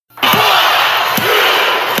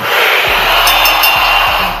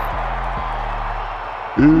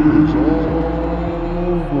It is over.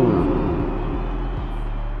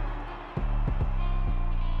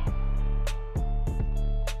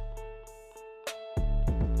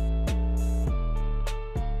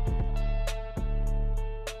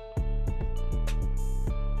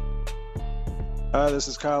 This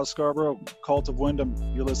is Kyle Scarborough, Cult of Wyndham.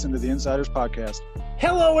 You're listening to the Insiders Podcast.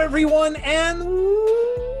 Hello, everyone, and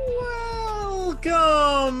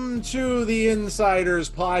welcome to the Insiders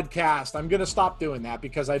Podcast. I'm going to stop doing that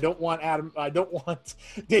because I don't want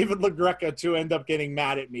David LaGreca to end up getting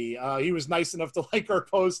mad at me. He was nice enough to like our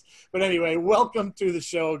post. But anyway, welcome to the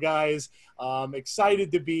show, guys.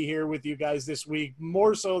 Excited to be here with you guys this week,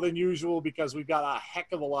 more so than usual because we've got a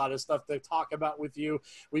heck of a lot of stuff to talk about with you.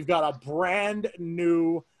 We've got a brand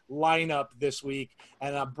new lineup this week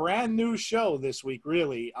and a brand new show this week,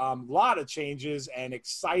 really. A lot of changes, and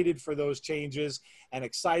excited for those changes and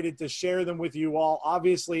excited to share them with you all.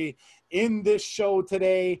 Obviously, in this show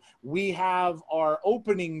today, we have our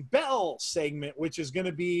opening bell segment, which is going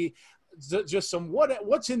to be just some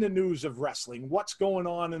what's in the news of wrestling, what's going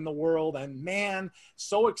on in the world. And man,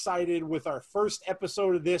 so excited with our first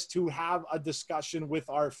episode of this to have a discussion with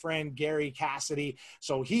our friend Gary Cassidy.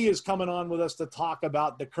 So he is coming on with us to talk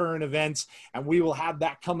about the current events, and we will have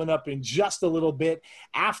that coming up in just a little bit.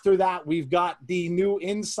 After that, we've got the new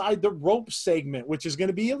Inside the Ropes segment, which is going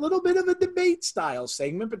to be a little bit of a debate style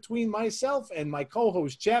segment between myself and my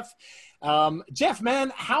co-host Jeff. Jeff,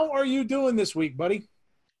 man, how are you doing this week, buddy?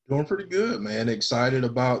 Doing pretty good, man. Excited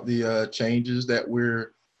about the changes that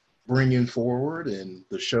we're bringing forward and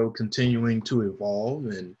the show continuing to evolve,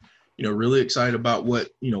 and, really excited about what,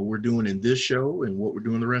 we're doing in this show and what we're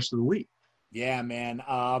doing the rest of the week. Yeah, man.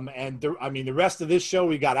 The rest of this show,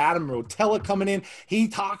 we got Adam Rotella coming in. He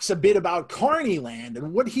talks a bit about Carneyland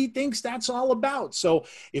and what he thinks that's all about. So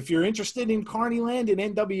if you're interested in Carneyland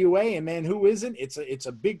and NWA, and man, who isn't? It's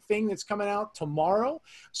a big thing that's coming out tomorrow.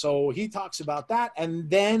 So he talks about that. And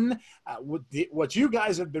then what you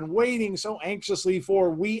guys have been waiting so anxiously for,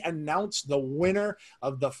 we announced the winner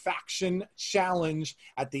of the Faction Challenge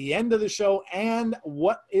at the end of the show, and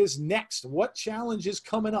what is next, what challenge is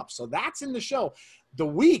coming up. So that's in the show. The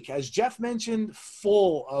week, as Jeff mentioned,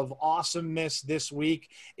 full of awesomeness this week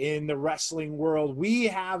in the wrestling world. We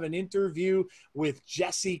have an interview with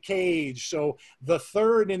Jesse Cage. So the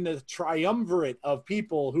third in the triumvirate of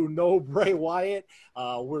people who know Bray Wyatt.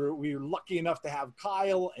 We're lucky enough to have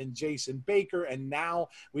Kyle and Jason Baker, and now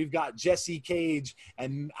we've got Jesse Cage.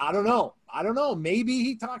 And I don't know. Maybe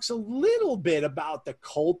he talks a little bit about the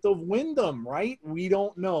Cult of Wyndham, right? We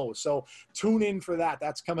don't know. So tune in for that.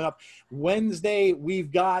 That's coming up Wednesday.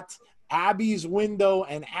 We've got Abby's Window,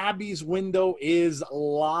 and Abby's Window is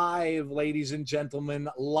live, ladies and gentlemen,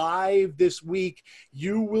 live this week.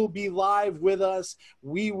 You will be live with us.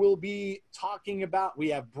 We will be talking about, we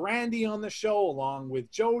have Brandy on the show along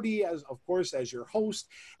with Jody, as your host,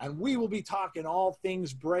 and we will be talking all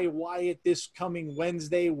things Bray Wyatt this coming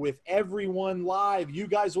Wednesday with everyone live. You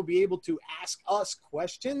guys will be able to ask us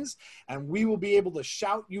questions, and we will be able to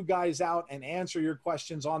shout you guys out and answer your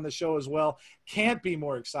questions on the show as well. Can't be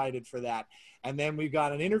more excited for that. And then we've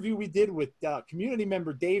got an interview we did with community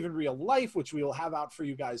member Dave in real life, which we will have out for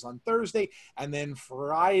you guys on Thursday. And then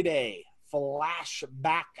Friday,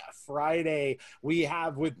 Flashback Friday, we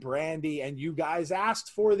have with Brandy, and you guys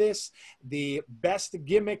asked for this, the best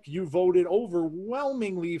gimmick. You voted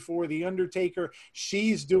overwhelmingly for The Undertaker.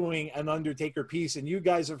 She's doing an Undertaker piece, and you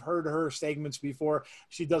guys have heard her segments before.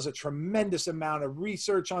 She does a tremendous amount of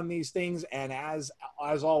research on these things, and as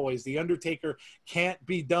always, The Undertaker can't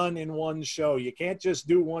be done in one show. You can't just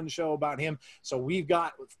do one show about him. So we've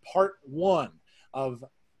got part one of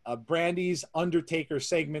Brandy's Undertaker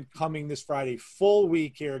segment coming this Friday. Full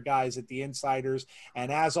week here, guys, at the Insiders.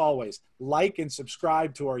 And as always, like and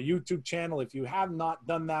subscribe to our YouTube channel if you have not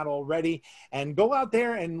done that already. And go out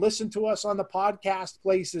there and listen to us on the podcast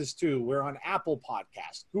places too. We're on Apple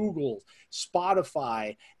Podcasts, Google,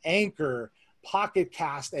 Spotify, Anchor, Pocket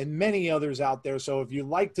Cast, and many others out there. So if you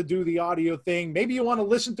like to do the audio thing, maybe you want to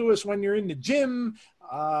listen to us when you're in the gym.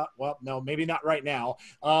 Well, no, maybe not right now.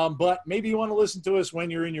 But maybe you want to listen to us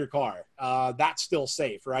when you're in your car. That's still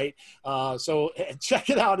safe, right? So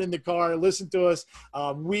check it out in the car. Listen to us.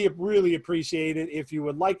 We really appreciate it. If you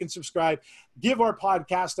would like and subscribe, give our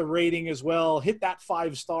podcast a rating as well. Hit that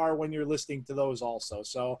 5-star when you're listening to those also.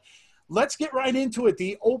 So let's get right into it.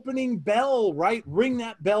 The opening bell, right? Ring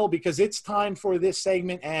that bell because it's time for this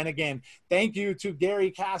segment. And again, thank you to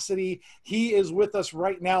Gary Cassidy. He is with us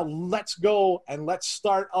right now. Let's go and let's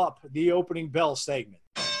start up the opening bell segment.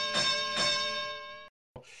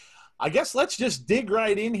 I guess let's just dig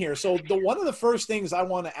right in here. So one of the first things I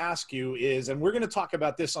want to ask you is, and we're going to talk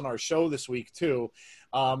about this on our show this week too,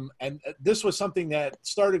 and this was something that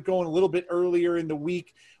started going a little bit earlier in the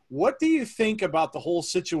week. What do you think about the whole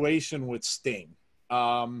situation with Sting?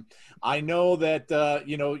 I know that,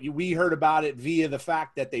 we heard about it via the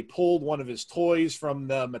fact that they pulled one of his toys from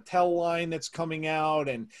the Mattel line that's coming out.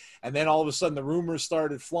 And then all of a sudden the rumors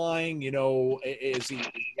started flying, is he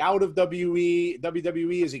out of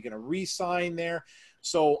WWE? Is he going to re-sign there?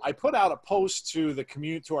 So I put out a post to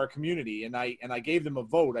our community, and I gave them a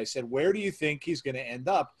vote. I said, where do you think he's going to end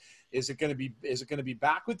up? Is it going to be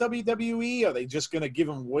back with WWE? Are they just going to give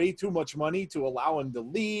him way too much money to allow him to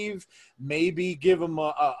leave? Maybe give him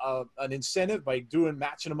an incentive by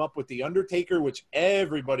matching him up with The Undertaker, which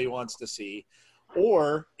everybody wants to see.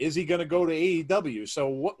 Or is he going to go to AEW? So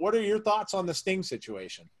what are your thoughts on the Sting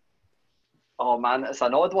situation? Oh man, it's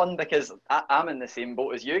an odd one because I'm in the same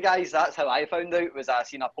boat as you guys. That's how I found out. Was I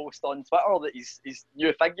seen a post on Twitter that his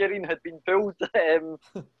new figurine had been pulled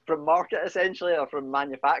from market essentially, or from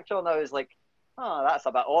manufacture, and I was like, oh, that's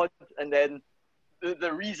a bit odd. And then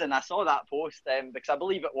the reason I saw that post, because I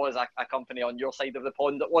believe it was a company on your side of the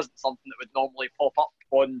pond, that wasn't something that would normally pop up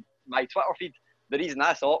on my Twitter feed. The reason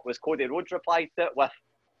I saw it was Cody Rhodes replied to it with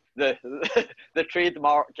the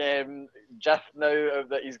trademark gif now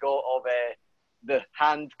that he's got of the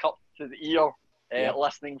hand cupped to the ear,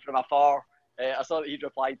 listening from afar. I saw that he'd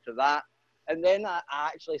replied to that. And then I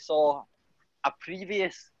actually saw a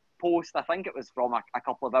previous post, I think it was from a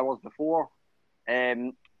couple of hours before,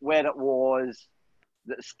 where it was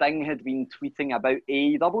that Sting had been tweeting about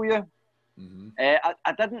AEW. Mm-hmm.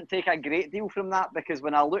 I didn't take a great deal from that, because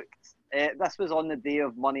when I looked, this was on the day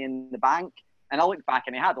of Money in the Bank, and I looked back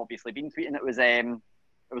and he had obviously been tweeting.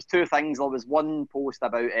 It was two things. There was one post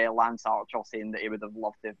about Lance Archer saying that he would have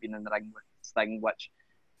loved to have been in the ring with Sting, which,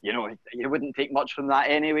 you wouldn't take much from that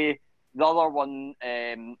anyway. The other one,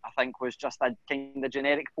 I think, was just a kind of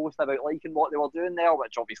generic post about liking what they were doing there,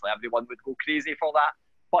 which obviously everyone would go crazy for that.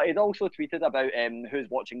 But he'd also tweeted about who's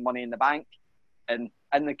watching Money in the Bank, and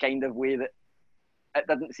in the kind of way that it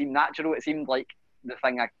didn't seem natural. It seemed like the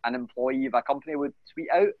thing an employee of a company would tweet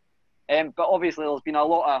out. But obviously there's been a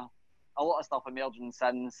lot of stuff emerging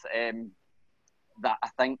since, that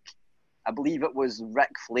I believe it was Ric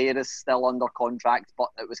Flair is still under contract, but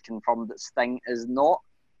it was confirmed that Sting is not.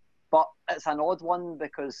 But it's an odd one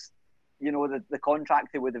because, the contract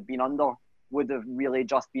they would have been under would have really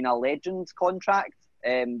just been a Legends contract.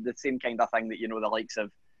 The same kind of thing that, the likes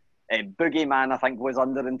of Boogeyman, I think, was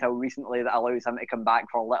under until recently, that allows him to come back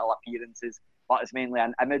for little appearances, but it's mainly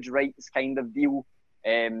an image rights kind of deal.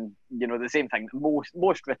 The same thing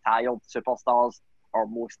most retired superstars, or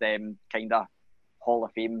most kind of Hall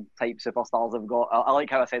of Fame type superstars have got. I like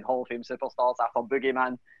how I said Hall of Fame superstars after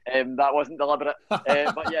Boogeyman. That wasn't deliberate.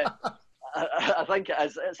 But yeah, I think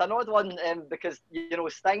it's an odd one, because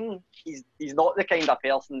Sting, he's not the kind of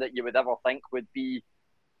person that you would ever think would be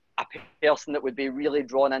a person that would be really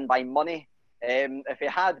drawn in by money. If he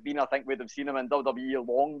had been, I think we'd have seen him in WWE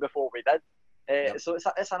long before we did. Yep. So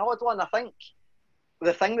it's an odd one. I think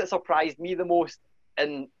the thing that surprised me the most,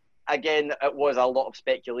 and again, it was a lot of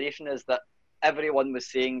speculation, is that everyone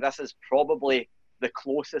was saying this is probably the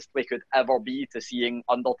closest we could ever be to seeing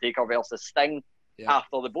Undertaker versus Sting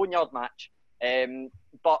after the Boneyard match.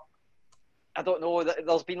 But I don't know,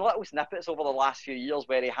 there's been little snippets over the last few years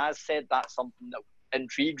where he has said that's something that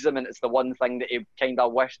intrigues him, and it's the one thing that he kind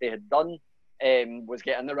of wished they had done, was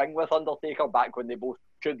get in the ring with Undertaker back when they both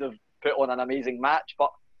could have put on an amazing match. But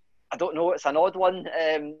I don't know, it's an odd one.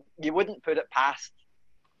 You wouldn't put it past,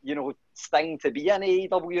 Sting to be in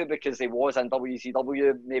AEW because he was in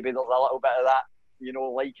WCW. Maybe there's a little bit of that,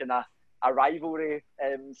 liking a rivalry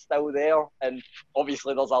still there. And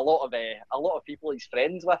obviously there's a lot of people he's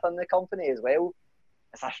friends with in the company as well.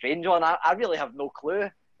 It's a strange one. I really have no clue.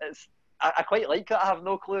 I quite like it. I have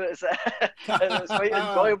no clue. It's quite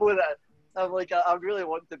enjoyable that I'm like, I really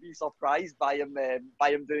want to be surprised by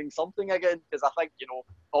him doing something again, because I think,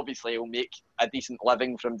 obviously he'll make a decent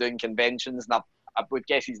living from doing conventions, and I would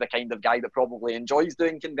guess he's the kind of guy that probably enjoys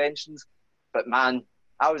doing conventions. But man,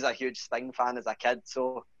 I was a huge Sting fan as a kid,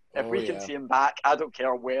 so if we can see him back, I don't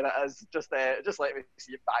care where it is, just let me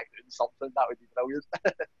see him back doing something. That would be brilliant.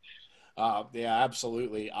 Yeah,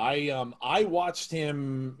 absolutely. I watched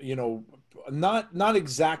him, not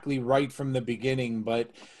exactly right from the beginning,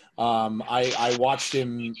 but I watched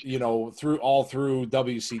him, through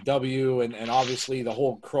WCW, and obviously the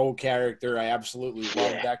whole Crow character. I absolutely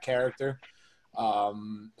loved that character.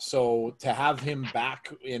 So to have him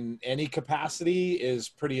back in any capacity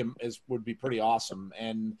would be pretty awesome.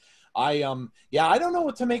 And Yeah, I don't know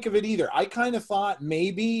what to make of it either. I kind of thought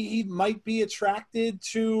maybe he might be attracted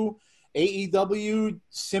to AEW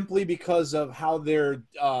simply because of how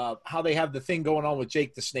they have the thing going on with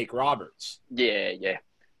Jake the Snake Roberts. Yeah, yeah.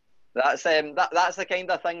 That's that's the kind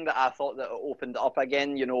of thing that I thought that opened it up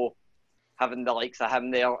again, you know, having the likes of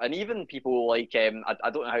him there, and even people like I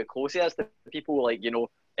don't know how close he is to people like, you know,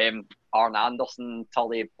 Arn Anderson,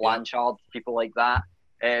 Tully Blanchard, people like that.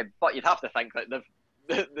 But you'd have to think that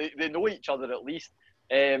they know each other at least,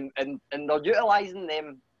 and they're utilising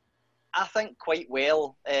them, I think, quite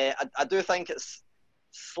well. I do think it's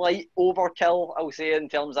slight overkill, I'll say, in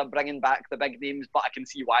terms of bringing back the big names, but I can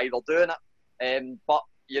see why they're doing it. But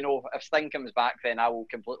you know, if Sting comes back, then I will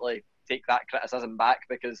completely take that criticism back,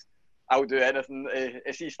 because I'll do anything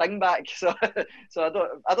to see Sting back. So, I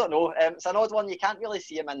don't know. It's an odd one. You can't really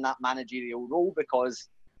see him in that managerial role because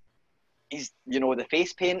he's, you know, the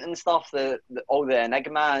face paint and stuff, all the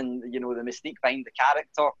enigma and, you know, the mystique behind the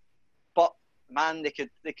character. But man, they could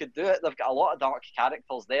do it. They've got a lot of dark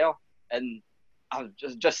characters there, and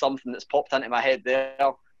just something that's popped into my head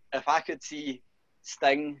there. If I could see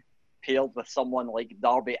Sting paired with someone like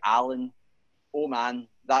Darby Allin, oh man,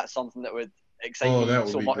 that's something that would excite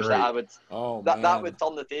me so much great. That I would that would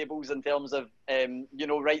turn the tables in terms of you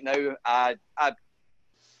know, right now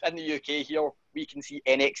in the UK here we can see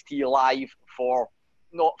NXT live for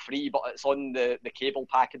not free, but it's on the cable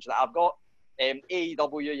package that I've got.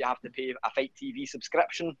 AEW, you have to pay a Fight TV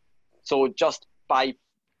subscription, so just by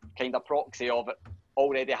kind of proxy of it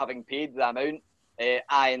already having paid the amount,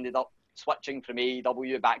 I ended up switching from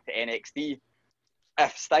AEW back to NXT.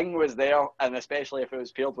 If Sting was there, and especially if it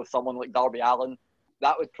was paired with someone like Darby Allin,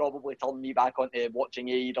 that would probably turn me back onto watching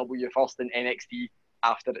AEW first in NXT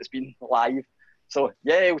after it's been live. So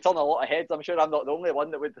yeah, it'll turn a lot of heads. I'm sure I'm not the only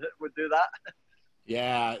one that would do that.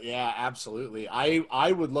 Yeah, absolutely.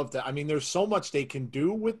 I would love to. I mean, there's so much they can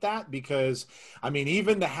do with that, because, I mean,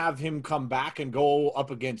 even to have him come back and go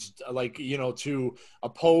up against, like, you know, to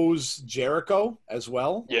oppose Jericho as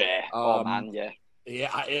well. Yeah. Oh man, yeah.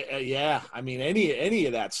 Yeah. I mean, any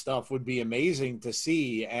of that stuff would be amazing to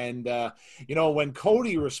see. And, you know, when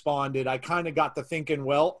Cody responded, I kind of got to thinking,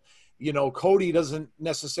 well, you know, Cody doesn't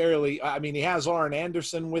necessarily, I mean, he has Arn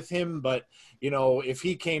Anderson with him, but, you know, if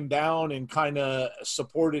he came down and kind of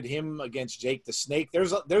supported him against Jake the Snake,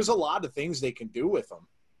 there's a lot of things they can do with him.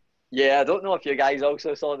 Yeah, I don't know if you guys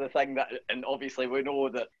also saw the thing that, and obviously we know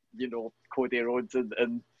that, you know, Cody Rhodes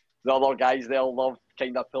and the other guys, they'll love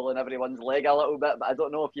kind of pulling everyone's leg a little bit, but I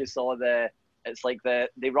don't know if you saw they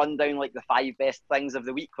run down like the 5 best things of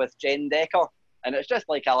the week with Jen Decker, and it's just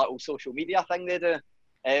like a little social media thing they do.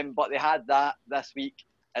 But they had that this week,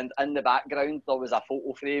 and in the background there was a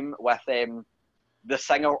photo frame with the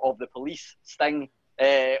singer of the Police, Sting,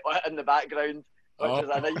 in the background, which is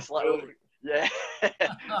a nice little it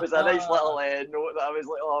was a nice little note that I was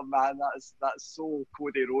like, oh man, that's so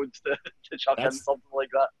Cody Rhodes to chuck in something like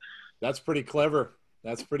that. That's pretty clever.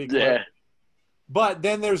 Yeah. But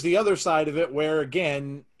then there's the other side of it where,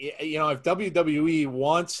 again, you know, if WWE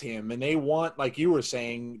wants him and they want, like you were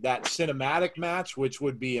saying, that cinematic match, which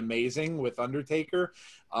would be amazing with Undertaker,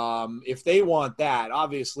 if they want that,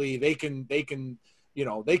 obviously they can, you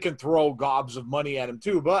know, they can throw gobs of money at him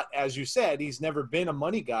too. But as you said, he's never been a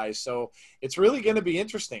money guy. So it's really going to be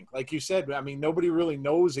interesting. Like you said, I mean, nobody really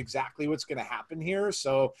knows exactly what's going to happen here.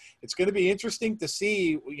 So it's going to be interesting to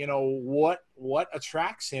see, you know, what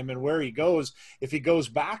attracts him and where he goes. If he goes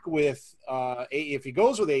back with, if he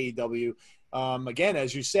goes with AEW, again,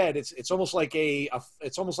 as you said, it's almost like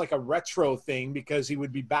it's almost like a retro thing, because he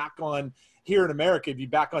would be back on, here in America, he'd be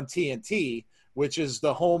back on TNT, which is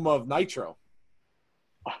the home of Nitro.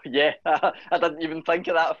 Oh, yeah, I didn't even think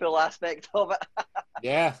of that full aspect of it.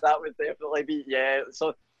 Yeah. That would definitely be, yeah.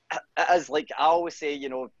 So it is, like I always say, you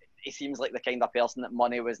know, he seems like the kind of person that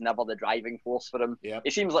money was never the driving force for him. Yep.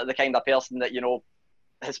 He seems like the kind of person that, you know,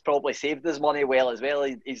 has probably saved his money well as well.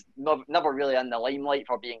 He's never really in the limelight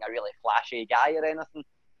for being a really flashy guy or anything.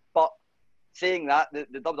 But saying that,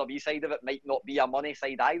 the WWE side of it might not be a money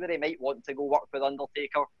side either. He might want to go work with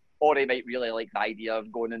Undertaker, or he might really like the idea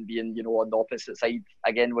of going and being, you know, on the opposite side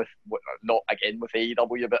again with, not again with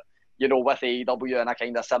AEW, but, you know, with AEW in a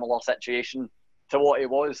kind of similar situation to what he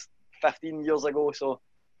was 15 years ago. So,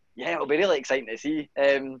 yeah, it'll be really exciting to see.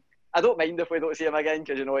 I don't mind if we don't see him again,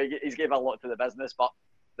 because, you know, he's gave a lot to the business, but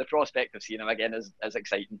the prospect of seeing him again is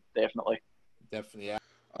exciting, definitely. Definitely, yeah.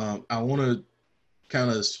 I want to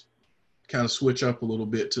kind of switch up a little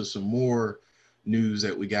bit to some more news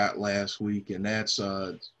that we got last week, and that's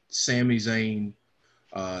Sami Zayn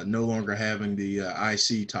no longer having the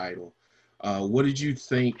IC title. What did you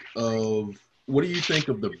think of what do you think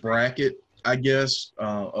of the bracket, I guess,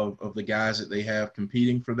 of the guys that they have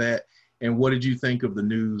competing for that? And what did you think of the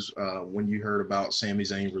news when you heard about Sami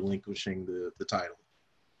Zayn relinquishing the title?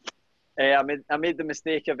 I made the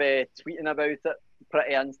mistake of tweeting about it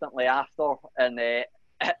pretty instantly after, and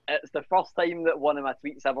it's the first time that one of my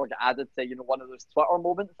tweets ever got added to one of those Twitter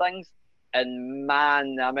moment things. And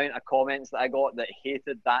man, the amount of comments that I got that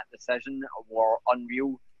hated that decision were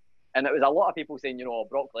unreal. And it was a lot of people saying,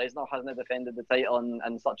 Brock Lesnar hasn't defended the title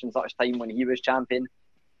in such and such time when he was champion.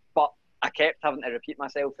 But I kept having to repeat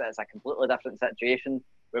myself that it's a completely different situation.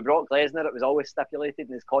 With Brock Lesnar, it was always stipulated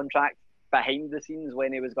in his contract behind the scenes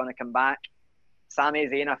when he was going to come back. Sami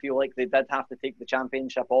Zayn, I feel like they did have to take the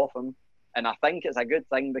championship off him. And I think it's a good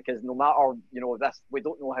thing because no matter, this, we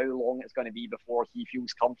don't know how long it's going to be before he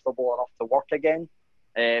feels comfortable enough to work again.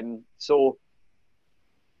 So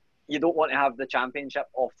you don't want to have the championship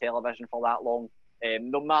off television for that long.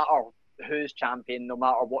 No matter who's champion, no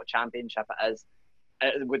matter what championship it is,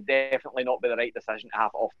 it would definitely not be the right decision to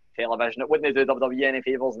have off television. It wouldn't do WWE any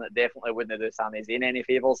favours, and it definitely wouldn't do Sami Zayn any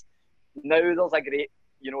favours. Now there's a great,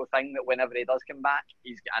 thing that whenever he does come back,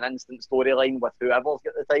 he's got an instant storyline with whoever's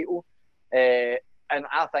got the title. And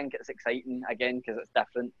I think it's exciting, again, because it's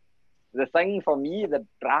different. The thing for me, the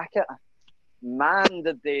bracket, man,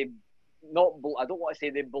 did they not, I don't want to say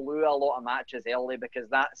they blew a lot of matches early because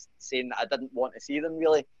that's saying that I didn't want to see them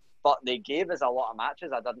really, but they gave us a lot of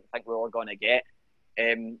matches I didn't think we were going to get.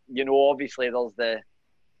 Obviously there's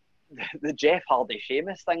the Jeff Hardy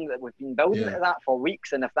Sheamus thing that we've been building to that for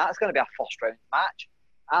weeks, and if that's going to be a first round match,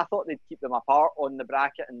 I thought they'd keep them apart on the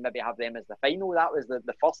bracket and maybe have them as the final. That was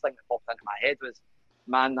the first thing that popped into my head was,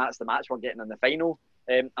 man, that's the match we're getting in the final.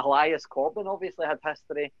 Elias Corbin obviously had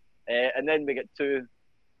history, and then we get two,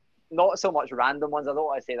 not so much random ones, I don't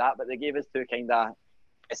want to say that, but they gave us two kind of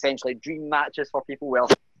essentially dream matches for people. Well,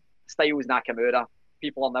 Styles Nakamura,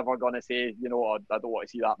 people are never going to say, I don't want to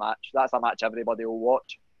see that match. That's a match everybody will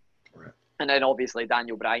watch. Right. And then obviously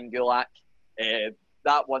Daniel Bryan Gulak.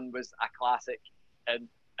 That one was a classic, and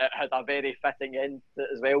it had a very fitting end to it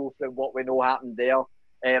as well from what we know happened there.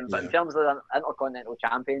 But in terms of the Intercontinental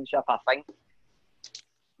Championship, I think,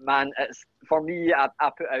 man, it's for me, I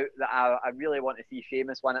put out that I really want to see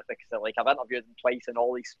Sheamus win it because I've interviewed him twice and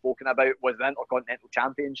all he's spoken about was the Intercontinental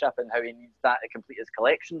Championship and how he needs that to complete his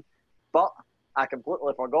collection. But I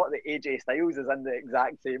completely forgot that AJ Styles is in the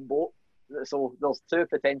exact same boat. So there's two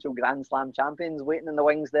potential Grand Slam champions waiting in the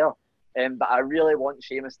wings there. But I really want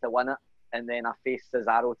Sheamus to win it, and then I face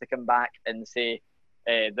Cesaro to come back and say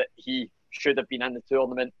that he should have been in the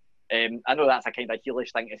tournament. I know that's a kind of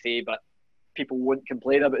heelish thing to say, but people won't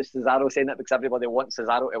complain about Cesaro saying it because everybody wants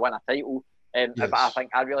Cesaro to win a title. But I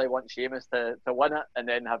think I really want Sheamus to win it and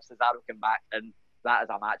then have Cesaro come back, and that is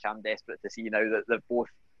a match I'm desperate to see now that they've both,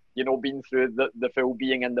 been through the full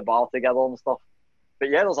being in the bar together and stuff. But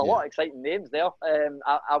yeah, there's a lot of exciting names there.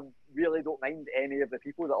 I really don't mind any of the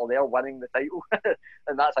people that are there winning the title,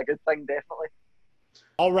 and that's a good thing, definitely.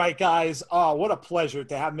 All right, guys. What a pleasure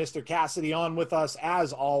to have Mr. Cassidy on with us,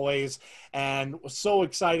 as always. And so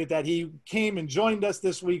excited that he came and joined us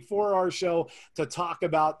this week for our show to talk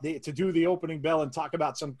about to do the opening bell and talk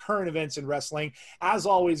about some current events in wrestling. As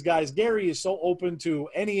always, guys, Gary is so open to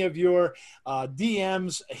any of your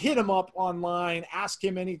DMs. Hit him up online. Ask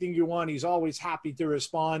him anything you want. He's always happy to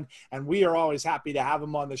respond. And we are always happy to have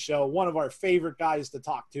him on the show. One of our favorite guys to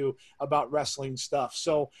talk to about wrestling stuff.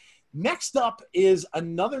 So, next up is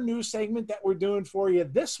another new segment that we're doing for you.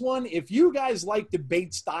 This one, if you guys like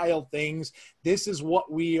debate style things, this is what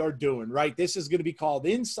we are doing, right? This is going to be called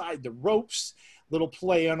Inside the Ropes. Little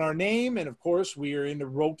play on our name, and of course we are in the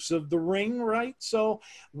ropes of the ring, right? So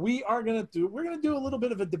we're going to do a little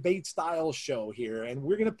bit of a debate style show here, and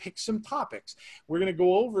we're going to pick some topics. We're going to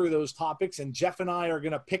go over those topics, and Jeff and I are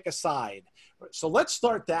going to pick a side. So let's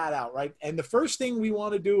start that out, right? And the first thing we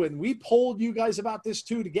want to do, and we polled you guys about this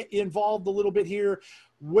too to get you involved a little bit here,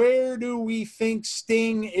 where do we think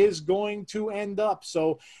Sting is going to end up?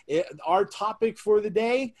 So our topic for the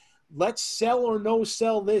day, let's sell or no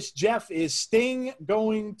sell this, Jeff, is Sting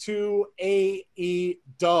going to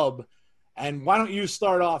AEW? And why don't you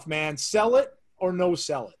start off, man? Sell it or no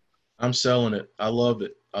sell it? I'm selling it. I love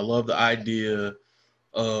it. I love the idea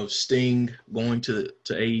of Sting going to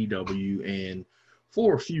AEW, and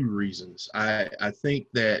for a few reasons. I think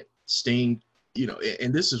that Sting,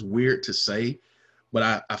 and this is weird to say,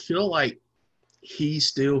 but I feel like he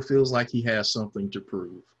still feels like he has something to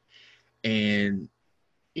prove. And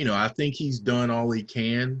I think he's done all he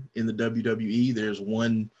can in the WWE. There's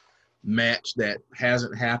one match that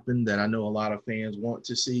hasn't happened that I know a lot of fans want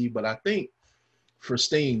to see. But I think for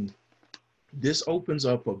Sting, this opens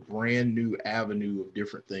up a brand new avenue of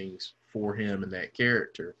different things for him and that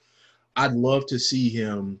character. I'd love to see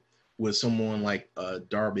him with someone like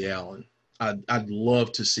Darby Allin. I'd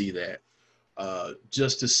love to see that,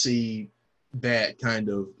 just to see that kind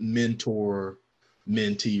of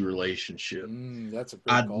mentor-mentee relationship. That's a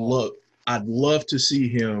great call. I'd love to see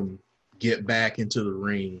him get back into the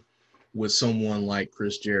ring with someone like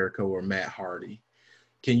Chris Jericho or Matt Hardy.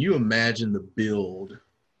 Can you imagine the build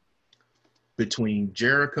between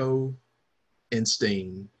Jericho and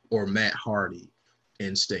Sting or Matt Hardy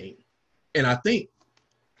and Sting? And I think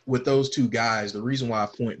with those two guys, the reason why I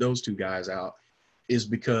point those two guys out is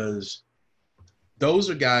because those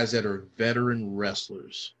are guys that are veteran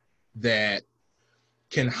wrestlers that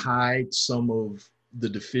can hide some of the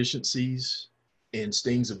deficiencies in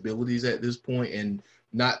Sting's abilities at this point, and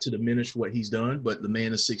not to diminish what he's done, but the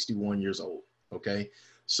man is 61 years old, okay?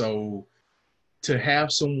 So to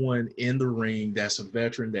have someone in the ring that's a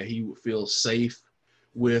veteran that he would feel safe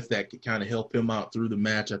with, that could kind of help him out through the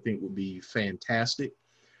match, I think would be fantastic.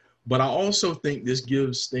 But I also think this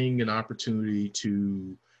gives Sting an opportunity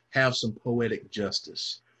to have some poetic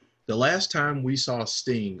justice. The last time we saw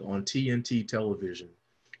Sting on TNT television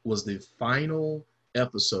was the final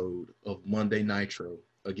episode of Monday Nitro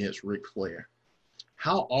against Ric Flair.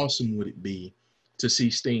 How awesome would it be to see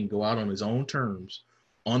Sting go out on his own terms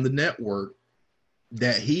on the network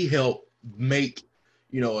that he helped make,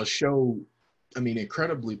 a show,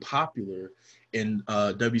 incredibly popular in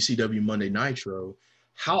WCW Monday Nitro?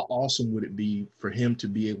 How awesome would it be for him to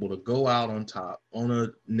be able to go out on top on a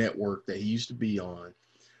network that he used to be on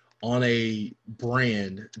a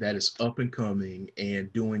brand that is up and coming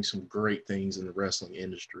and doing some great things in the wrestling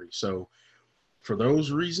industry? So for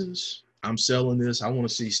those reasons, I'm selling this. I want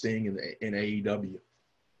to see Sting in AEW.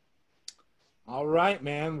 All right,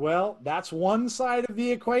 man. Well, that's one side of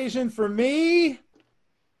the equation. For me,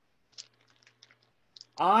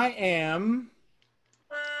 I am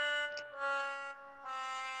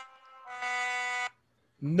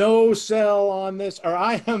no sell on this, or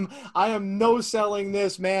I am no selling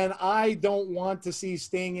this, man. I don't want to see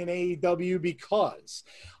Sting in AEW because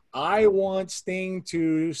I want Sting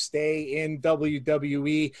to stay in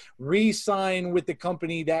WWE, re-sign with the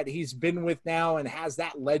company that he's been with now and has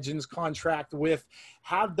that Legends contract with,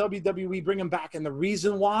 have WWE bring him back. And the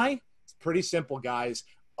reason why, it's pretty simple, guys.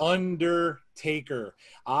 Undertaker.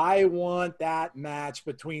 I want that match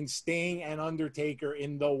between Sting and Undertaker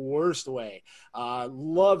in the worst way.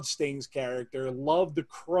 Loved Sting's character, loved the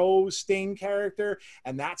Crow Sting character,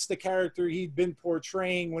 and that's the character he'd been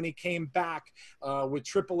portraying when he came back with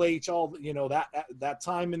Triple H, that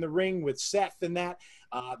time in the ring with Seth and that.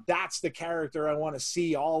 That's the character I want to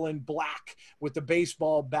see, all in black with the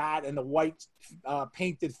baseball bat and the white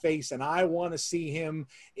painted face. And I want to see him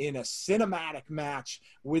in a cinematic match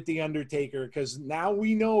with The Undertaker, because now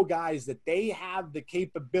we know, guys, that they have the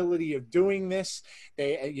capability of doing this.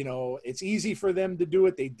 They, it's easy for them to do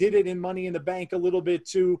it. They did it in Money in the Bank a little bit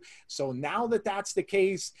too. So now that that's the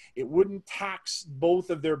case, it wouldn't tax both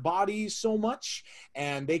of their bodies so much,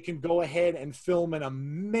 and they can go ahead and film an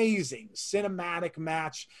amazing cinematic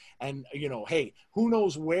match. And, hey, who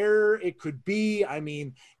knows where it could be?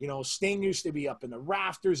 Sting used to be up in the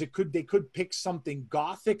rafters. They could pick something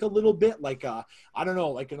gothic a little bit, like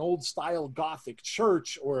like an old style gothic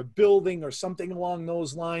church or a building or something along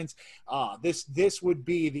those lines. This would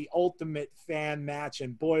be the ultimate fan match.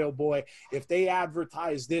 And boy, oh boy, if they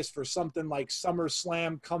advertise this for something like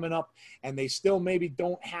SummerSlam coming up, and they still maybe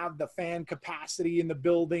don't have the fan capacity in the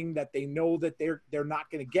building that they know that they're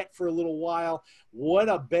not going to get for a little while, what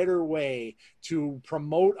a better way to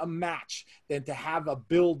promote a match than to have a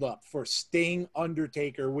build-up for Sting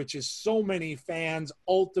Undertaker, which is so many fans'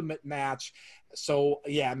 ultimate match. So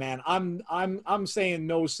yeah, man, I'm saying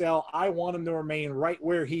no sell. I want him to remain right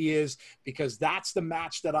where he is, because that's the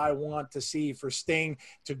match that I want to see for Sting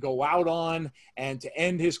to go out on and to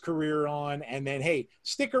end his career on. And then, hey,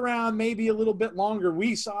 stick around maybe a little bit longer.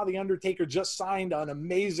 We saw The Undertaker just signed an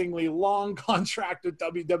amazingly long contract with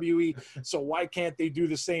WWE. So why can't they do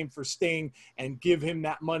the same for Sting and give him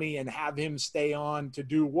that money and have him stay on to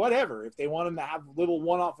do whatever? If they want him to have little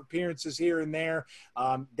one-off appearances here and there,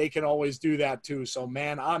 they can always do that too. So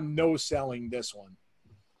man, I'm no selling this one.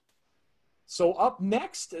 So up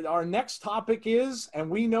next, our next topic is,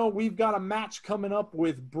 and we know we've got a match coming up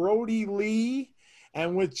with Brody Lee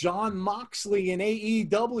and with Jon Moxley in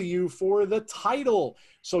AEW for the title.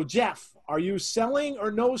 So Jeff, are you selling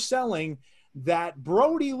or no selling that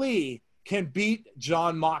Brody Lee can beat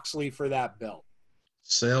Jon Moxley for that belt?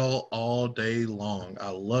 Sell all day long.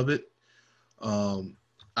 I love it.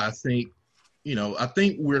 I think I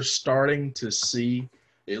think we're starting to see,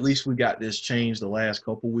 at least we got this change the last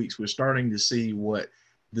couple weeks, we're starting to see what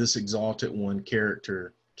this Exalted One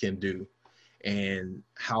character can do and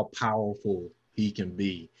how powerful he can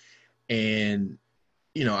be. And,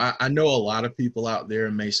 I know a lot of people out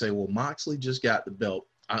there may say, well, Moxley just got the belt.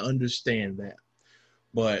 I understand that.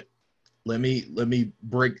 But let me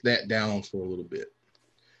break that down for a little bit.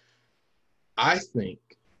 I think,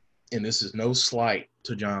 and this is no slight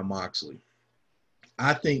to Jon Moxley,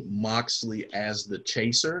 I think Moxley as the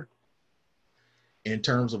chaser in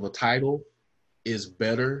terms of a title is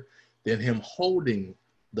better than him holding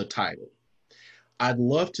the title. I'd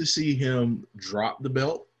love to see him drop the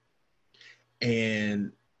belt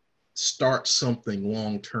and start something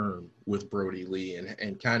long-term with Brody Lee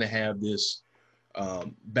and kind of have this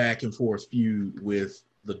back and forth feud with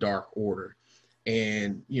the Dark Order.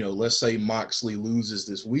 And, let's say Moxley loses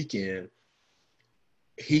this weekend,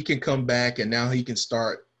 he can come back and now he can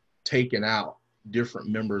start taking out different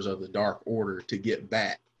members of the Dark Order to get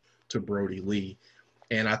back to Brody Lee.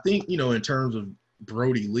 And I think, in terms of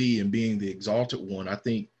Brody Lee and being the Exalted One, I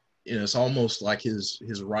think, it's almost like his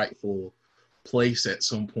rightful place at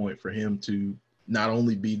some point for him to not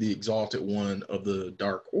only be the Exalted One of the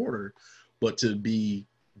Dark Order, but to be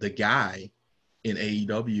the guy in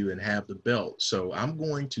AEW and have the belt. So I'm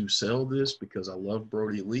going to sell this because I love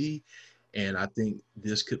Brody Lee, and I think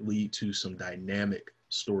this could lead to some dynamic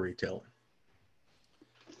storytelling.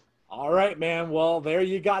 All right, man. Well, there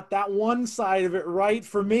you got that one side of it right.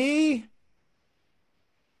 For me,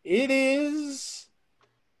 it is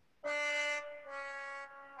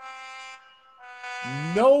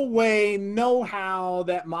no way, no how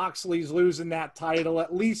that Moxley's losing that title,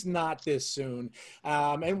 at least not this soon.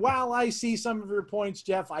 And while I see some of your points,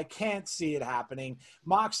 Jeff, I can't see it happening.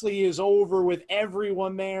 Moxley is over with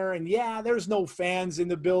everyone there. And yeah, there's no fans in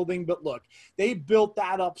the building, but look, they built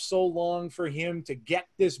that up so long for him to get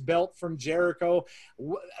this belt from Jericho.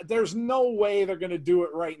 There's no way they're going to do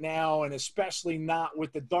it right now, and especially not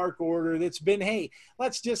with the Dark Order that's been, hey,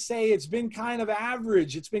 let's just say it's been kind of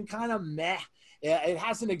average. It's been kind of meh. It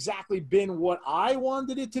hasn't exactly been what I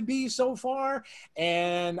wanted it to be so far,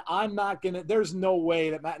 and I'm not going to – there's no way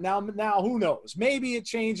that – now who knows? Maybe it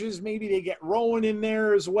changes. Maybe they get Rowan in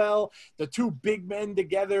there as well, the two big men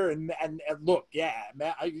together, and look, yeah,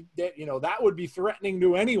 that would be threatening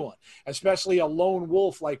to anyone, especially a lone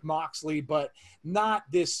wolf like Moxley, but not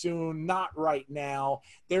this soon, not right now.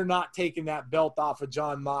 They're not taking that belt off of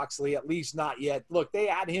Jon Moxley, at least not yet. Look, they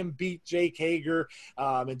had him beat Jake Hager,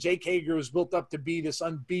 and Jake Hager was built up to be this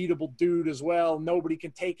unbeatable dude as well. Nobody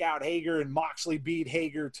can take out Hager, and Moxley beat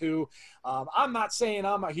Hager too. I'm not saying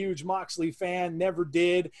I'm a huge Moxley fan, never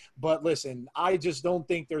did, but listen, I just don't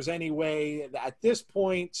think there's any way that at this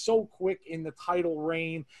point, so quick in the title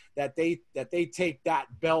reign, that they take that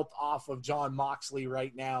belt off of Jon Moxley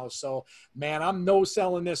right now. So, man, I'm no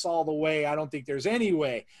selling this all the way. I don't think there's any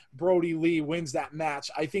way Brody Lee wins that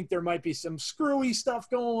match. I think there might be some screwy stuff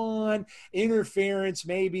going on, interference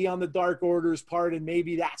maybe on the Dark Order's part, and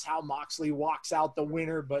maybe that's how Moxley walks out the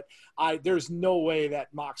winner. But there's no way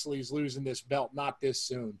that Moxley's losing this belt, not this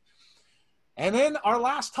soon. And then our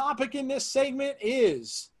last topic in this segment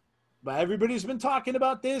is, but everybody's been talking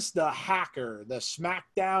about this, the hacker, the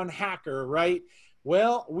SmackDown hacker, right?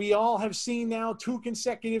 Well, we all have seen now 2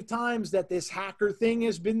 consecutive times that this hacker thing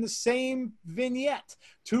has been the same vignette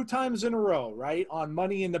 2 times in a row, right? On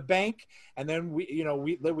Money in the Bank. And then we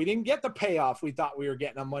didn't get the payoff we thought we were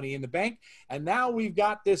getting on Money in the Bank. And now we've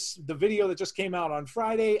got the video that just came out on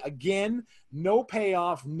Friday. Again, no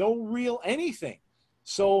payoff, no real anything.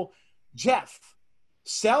 So, Jeff,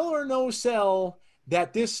 sell or no sell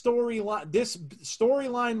that this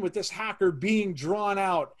storyline with this hacker being drawn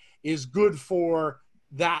out is good for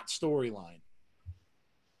that storyline?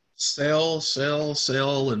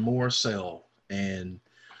 Sell, and more sell. And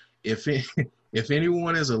if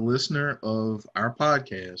anyone is a listener of our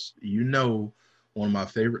podcast, one of my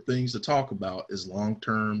favorite things to talk about is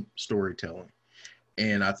long-term storytelling.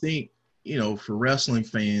 And I think, for wrestling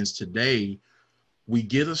fans today, we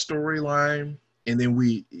get a storyline and then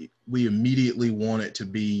we immediately want it to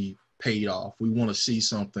be paid off. We want to see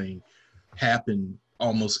something happen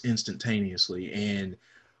almost instantaneously. And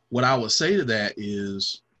what I would say to that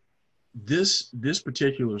is this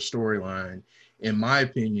particular storyline, in my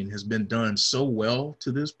opinion, has been done so well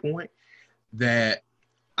to this point that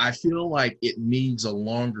I feel like it needs a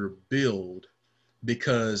longer build,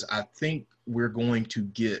 because I think we're going to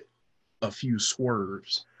get a few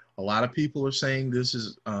swerves. A lot of people are saying this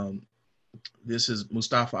is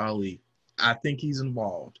Mustafa Ali. I think he's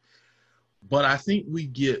involved, but I think we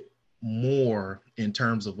get more in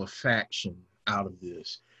terms of a faction out of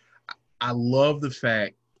this. I love the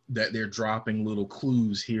fact that they're dropping little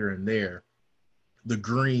clues here and there. The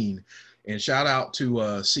green, and shout out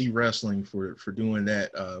to C Wrestling for doing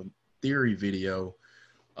that theory video.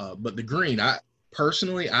 But the green, I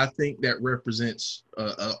think that represents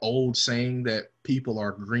an old saying that people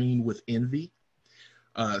are green with envy.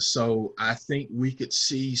 So I think we could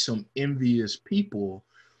see some envious people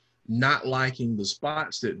not liking the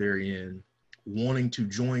spots that they're in, wanting to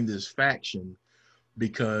join this faction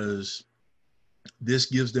because this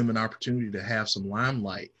gives them an opportunity to have some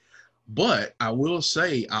limelight. But I will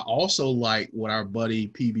say, I also like what our buddy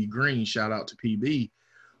PB Green, shout out to PB,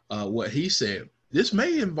 what he said. This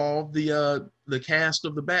may involve the cast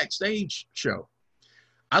of the Backstage show.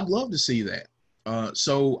 I'd love to see that.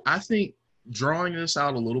 So I think drawing this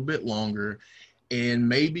out a little bit longer and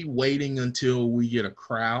maybe waiting until we get a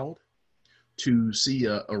crowd to see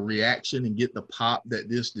a reaction and get the pop that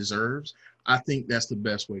this deserves, I think that's the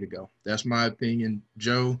best way to go. That's my opinion.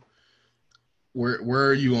 Joe, where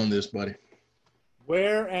are you on this, buddy?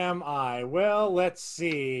 Where am I? Well, let's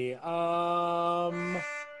see. No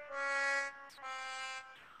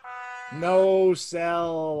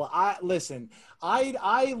sell. Listen.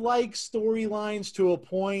 I like storylines to a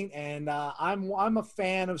point, and I'm a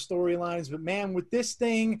fan of storylines. But man, with this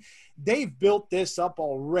thing, they've built this up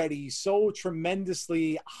already so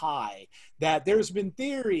tremendously high that there's been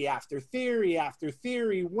theory after theory after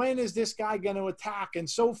theory. When is this guy going to attack? And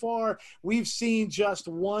so far, we've seen just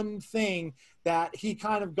one thing that he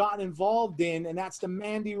kind of got involved in, and that's the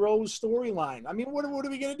Mandy Rose storyline. I mean, what are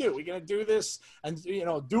we going to do? We're going to do this and,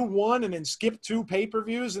 do one and then skip 2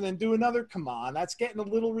 pay-per-views and then do another? Come on, that's getting a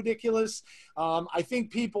little ridiculous. I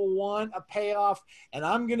think people want a payoff, and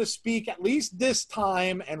I'm going to speak at least this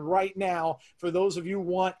time and right now for those of you who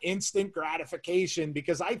want instant gratification,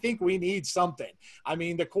 because I think we need something. I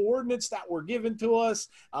mean, the coordinates that were given to us,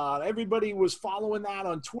 everybody was following that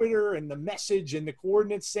on Twitter, and the message and the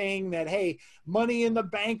coordinates saying that, hey, Money in the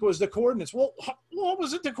Bank was the coordinates. Well, what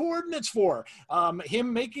was it the coordinates for?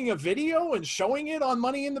 Him making a video and showing it on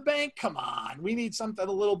Money in the Bank? Come on, we need something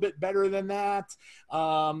a little bit better than that.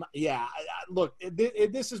 Look,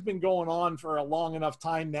 this has been going on for a long enough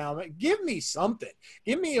time now. Give me something.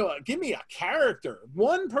 Give me a character,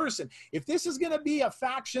 one person. If this is going to be a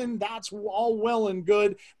faction, that's all well and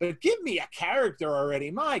good, but give me a character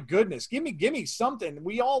already. My goodness, give me something.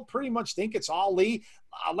 We all pretty much think it's Ali.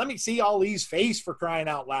 Let me see Ali's face, for crying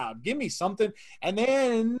out loud. Give me something. And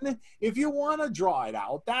then if you want to draw it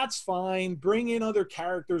out, that's fine. Bring in other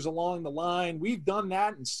characters along the line. We've done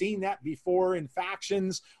that and seen that before in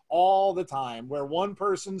factions all the time, where one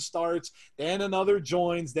person starts, then another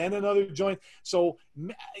joins, then another joins. So,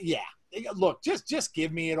 yeah, look, just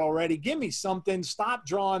give me it already. Give me something. Stop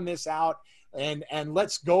drawing this out. And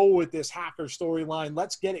let's go with this hacker storyline.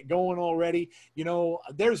 Let's get it going already.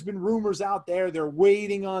 There's been rumors out there. They're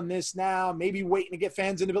waiting on this now, maybe waiting to get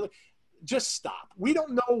fans in the building. Just stop. We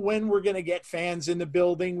don't know when we're going to get fans in the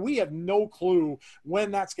building. We have no clue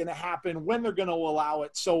when that's going to happen, when they're going to allow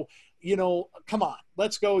it. So, come on,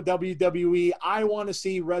 let's go WWE. I want to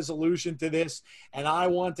see resolution to this, and I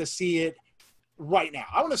want to see it right now.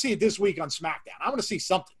 I want to see it this week on SmackDown. I want to see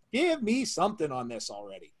something. Give me something on this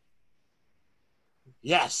already.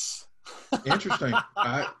 Yes. Interesting.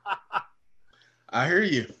 I hear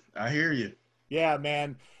you. Yeah,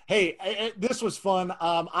 man. Hey, this was fun.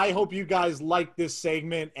 I hope you guys like this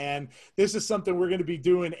segment, and this is something we're going to be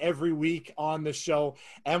doing every week on the show.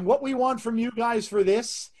 And what we want from you guys for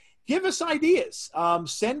this, give us ideas.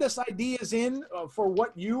 Send us ideas in for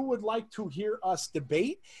what you would like to hear us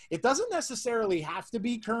debate. It doesn't necessarily have to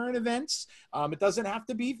be current events. It doesn't have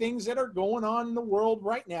to be things that are going on in the world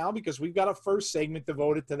right now, because we've got a first segment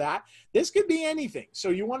devoted to that. This could be anything. So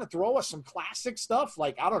you want to throw us some classic stuff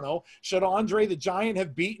like, I don't know, should Andre the Giant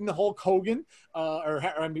have beaten Hulk Hogan? Or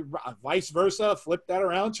vice versa, flip that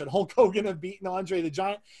around. Should Hulk Hogan have beaten Andre the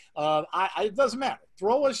Giant? It doesn't matter.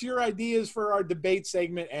 Throw us your ideas for our debate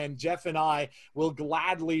segment, and Jeff and I will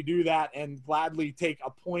gladly do that and gladly take a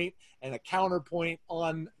point and a counterpoint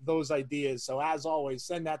on those ideas. So as always,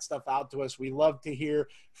 send that stuff out to us. We love to hear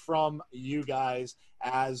from you guys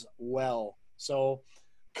as well. So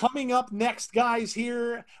coming up next, guys,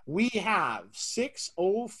 here we have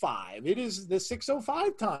 6:05. It is the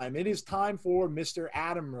 6:05 time. It is time for Mr.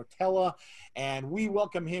 Adam Rotella, and we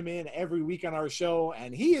welcome him in every week on our show,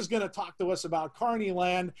 and he is going to talk to us about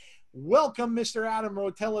Carneyland. Welcome, Mr. Adam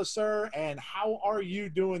Rotella, sir, and how are you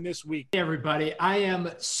doing this week? Hey, everybody. I am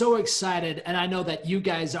so excited, and I know that you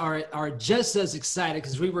guys are just as excited,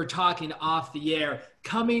 because we were talking off the air.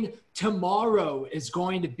 Coming tomorrow is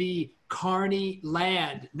going to be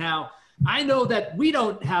Carneyland. Now, I know that we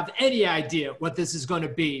don't have any idea what this is going to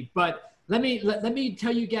be, but let me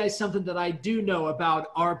tell you guys something that I do know about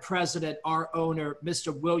our president, our owner,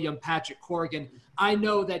 Mr. William Patrick Corgan. I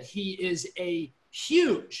know that he is a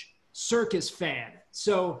huge circus fan.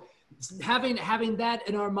 So having that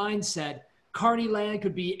in our mindset, Carneyland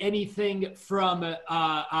could be anything from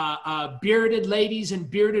bearded ladies and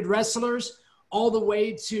bearded wrestlers all the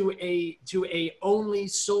way to a only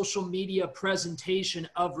social media presentation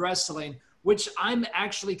of wrestling, which I'm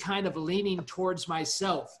actually kind of leaning towards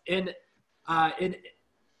myself. In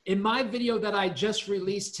my video that I just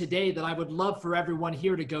released today that I would love for everyone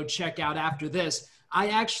here to go check out after this, I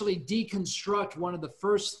actually deconstruct one of the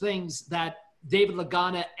first things that David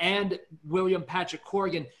Lagana and William Patrick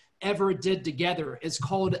Corgan ever did together. It's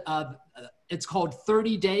called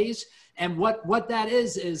 30 Days. And what that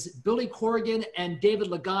is Billy Corgan and David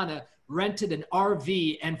Lagana rented an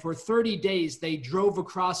RV, and for 30 days they drove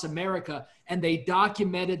across America and they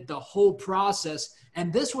documented the whole process.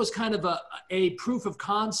 And this was kind of a proof of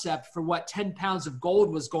concept for what 10 pounds of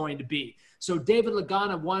gold was going to be. So David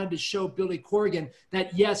Lagana wanted to show Billy Corgan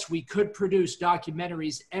that, yes, we could produce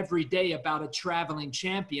documentaries every day about a traveling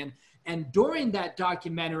champion. And during that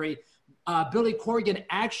documentary, Billy Corgan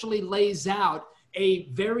actually lays out a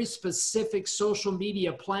very specific social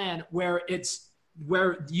media plan where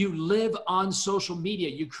you live on social media.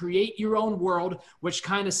 You create your own world, which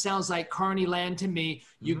kind of sounds like Carneyland to me.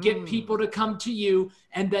 You get people to come to you,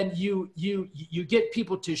 and then you get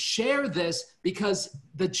people to share this, because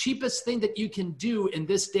the cheapest thing that you can do in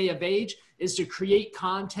this day of age is to create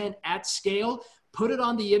content at scale, put it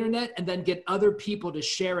on the internet, and then get other people to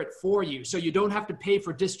share it for you. So you don't have to pay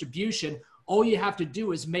for distribution. All you have to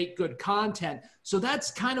do is make good content. So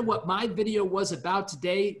that's kind of what my video was about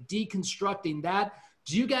today, deconstructing that.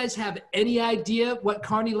 Do you guys have any idea what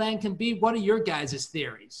Carneyland can be? What are your guys'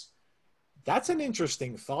 theories? That's an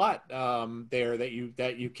interesting thought there that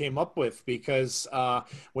you came up with, because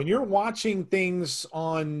when you're watching things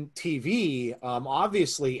on TV,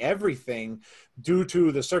 obviously everything, due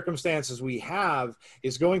to the circumstances we have,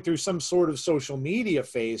 is going through some sort of social media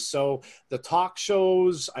phase. So the talk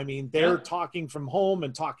shows, I mean, they're talking from home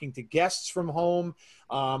and talking to guests from home.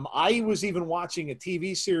 I was even watching a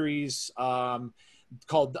TV series was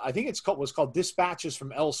called Dispatches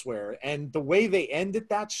from Elsewhere. And the way they ended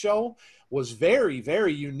that show was very,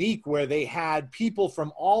 very unique, where they had people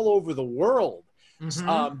from all over the world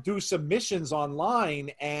do submissions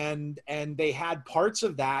online, and they had parts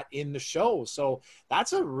of that in the show. So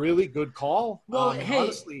that's a really good call. Well,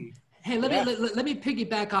 honestly. Hey, let me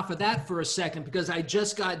piggyback off of that for a second, because I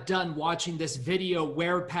just got done watching this video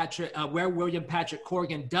where William Patrick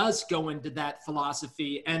Corgan does go into that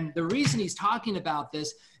philosophy. And the reason he's talking about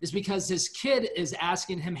this is because his kid is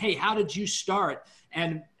asking him, hey, how did you start?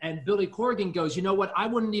 And Billy Corgan goes, you know what? I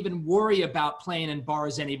wouldn't even worry about playing in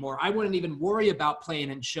bars anymore. I wouldn't even worry about playing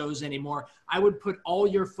in shows anymore. I would put all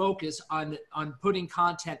your focus on putting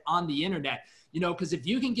content on the internet, because if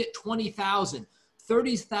you can get 20,000,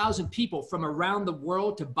 30,000 people from around the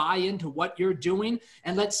world to buy into what you're doing,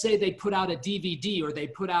 and let's say they put out a DVD or they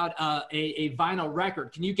put out a vinyl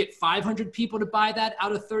record, can you get 500 people to buy that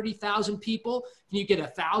out of 30,000 people? Can you get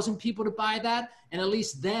 1,000 people to buy that? And at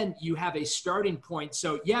least then you have a starting point.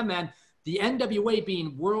 So yeah, man, the NWA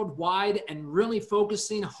being worldwide and really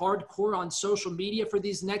focusing hardcore on social media for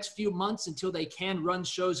these next few months until they can run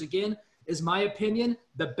shows again is, my opinion,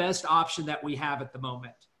 the best option that we have at the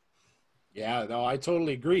moment. Yeah, no, I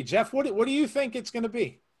totally agree. Jeff, what do you think it's going to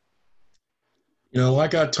be?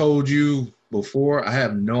 Like I told you before, I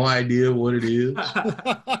have no idea what it is,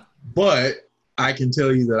 but I can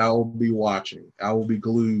tell you that I will be watching. I will be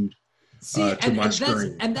glued to my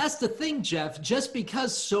screen. And that's the thing, Jeff. Just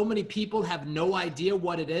because so many people have no idea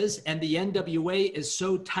what it is, and the NWA is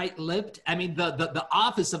so tight-lipped. I mean, the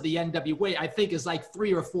office of the NWA, I think, is like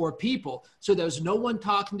 3 or 4 people. So there's no one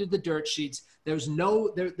talking to the dirt sheets. There's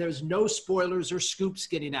no spoilers or scoops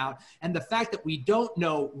getting out. And the fact that we don't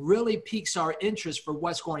know really piques our interest for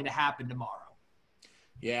what's going to happen tomorrow.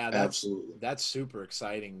 Yeah, absolutely. That's super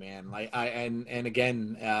exciting, man. And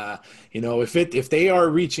again, if they are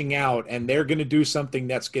reaching out and they're going to do something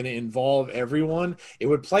that's going to involve everyone, it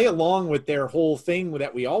would play along with their whole thing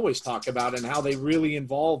that we always talk about, and how they really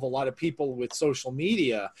involve a lot of people with social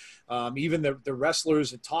media. Even the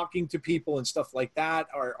wrestlers and talking to people and stuff like that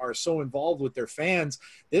are so involved with their fans.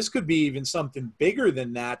 This could be even something bigger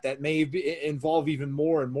than that may involve even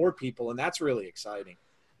more and more people, and that's really exciting.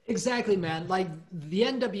 Exactly, man. Like the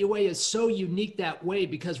NWA is so unique that way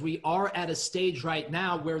because we are at a stage right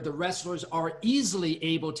now where the wrestlers are easily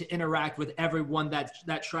able to interact with everyone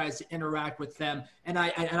that tries to interact with them. And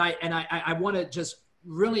I want to just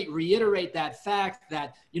really reiterate that fact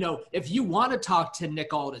that, you know, if you want to talk to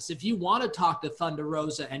Nick Aldis, if you want to talk to Thunder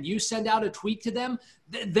Rosa and you send out a tweet to them,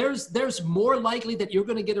 there's more likely that you're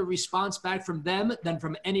going to get a response back from them than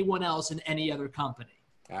from anyone else in any other company.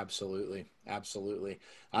 Absolutely. Absolutely.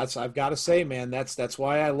 I've got to say, man, that's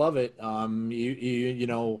why I love it. You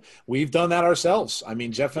know, we've done that ourselves. I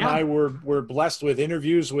mean, Jeff and I were blessed with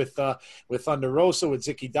interviews with Thunder Rosa, with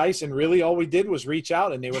Zicky Dice, and really all we did was reach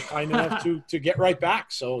out, and they were kind enough to get right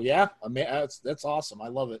back. So yeah, I mean, that's awesome. I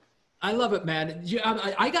love it. I love it, man.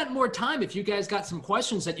 I got more time if you guys got some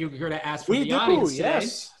questions that you're going to ask from the audience today.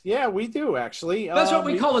 Yes. Yeah, we do, actually. That's what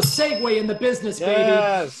we call a segue in the business, baby.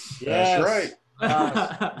 Yes. That's right.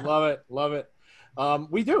 Love it. Love it.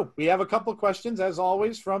 We do. We have a couple of questions, as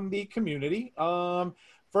always, from the community.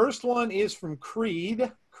 First one is from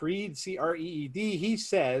Creed, C-R-E-E-D. He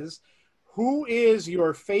says, who is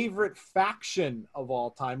your favorite faction of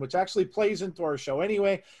all time? Which actually plays into our show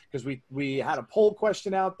anyway, because we had a poll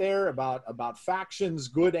question out there about factions,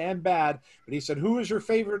 good and bad. But he said, who is your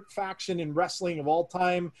favorite faction in wrestling of all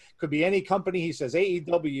time? Could be any company. He says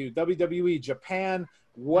AEW, WWE, Japan.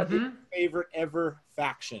 What is your favorite ever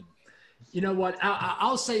faction? You know what?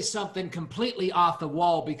 I'll say something completely off the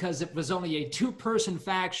wall because it was only a 2-person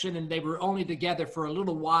faction and they were only together for a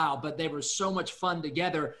little while, but they were so much fun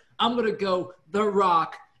together. I'm going to go The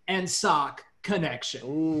Rock and Sock Connection.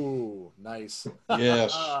 Ooh, nice.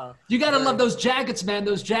 Yes. You got to love those jackets, man.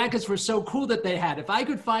 Those jackets were so cool that they had. If I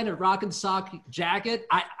could find a Rock and Sock jacket,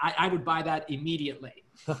 I would buy that immediately.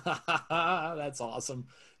 That's awesome.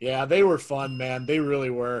 Yeah, they were fun, man. They really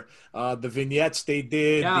were. The vignettes they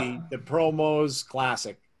did, the promos,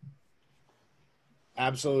 classic.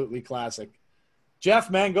 Absolutely classic. Jeff,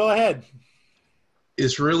 man, go ahead.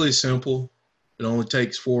 It's really simple. It only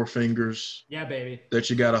takes 4 fingers. Yeah, baby. That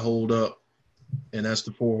you got to hold up, and that's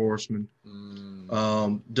the 4 Horsemen.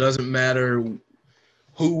 Doesn't matter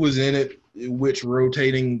who was in it, which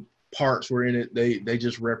rotating parts were in it. They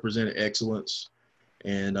just represented excellence.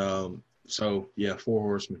 And so, yeah, 4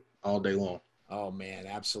 Horsemen all day long. Oh, man,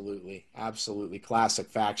 absolutely. Absolutely. Classic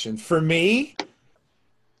faction. For me,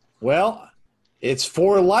 well, it's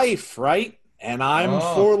For Life, right? And I'm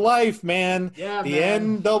For Life, man. Yeah, the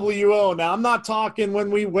man. NWO. Now, I'm not talking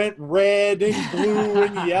when we went red and blue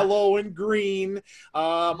and yellow and green.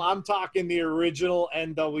 I'm talking the original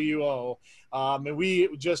NWO. And we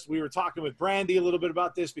were talking with Brandy a little bit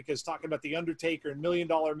about this because talking about The Undertaker and $1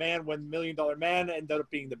 Million Man, when $1 Million Man ended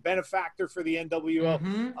up being the benefactor for the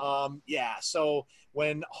NWO. So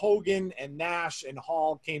when Hogan and Nash and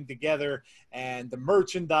Hall came together and the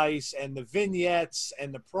merchandise and the vignettes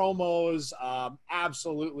and the promos,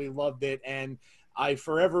 absolutely loved it. And I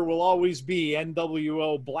forever will always be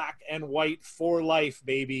NWO black and white for life,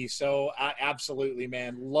 baby. So absolutely,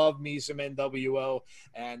 man, love me some NWO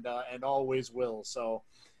and always will. So,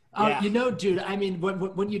 yeah. You know, dude, I mean,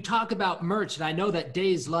 when you talk about merch, and I know that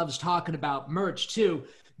Daze loves talking about merch too.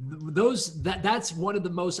 That's one of the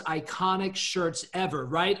most iconic shirts ever,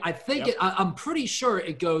 right? I think I'm pretty sure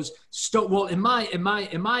it goes well, in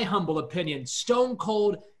my humble opinion, Stone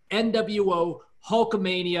Cold, NWO,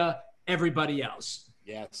 Hulkamania, everybody else.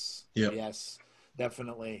 Yes. Yep. Yes,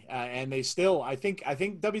 definitely. And they still, I think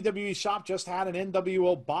WWE Shop just had an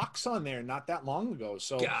NWO box on there not that long ago.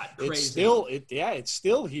 So God, it's crazy. it's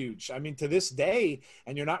still huge. I mean, to this day,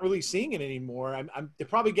 and you're not really seeing it anymore. They're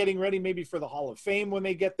probably getting ready maybe for the Hall of Fame when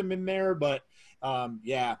they get them in there. But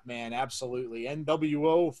yeah, man, absolutely.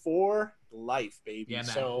 NWO for life, baby. Yeah, man.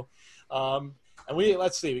 So, and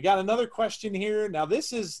let's see, we got another question here. Now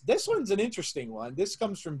this one's an interesting one. This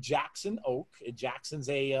comes from Jackson Oak. Jackson's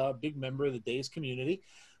a big member of the Daze community.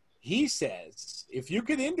 He says, if you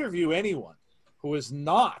could interview anyone who is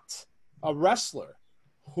not a wrestler,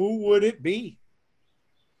 who would it be?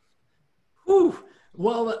 Whew.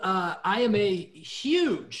 Well, I am a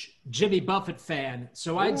huge Jimmy Buffett fan,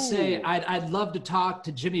 so I'd say I'd love to talk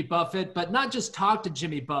to Jimmy Buffett, but not just talk to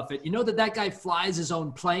Jimmy Buffett. You know that guy flies his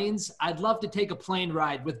own planes? I'd love to take a plane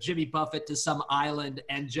ride with Jimmy Buffett to some island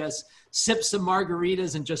and just sip some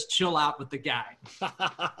margaritas and just chill out with the guy.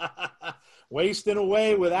 Wasting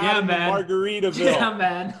away with Adam in Margaritaville. Yeah,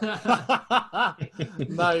 man.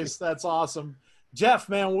 Nice. That's awesome. Jeff,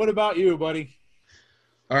 man, what about you, buddy?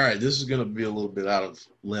 All right, this is going to be a little bit out of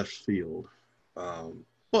left field,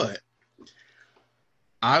 but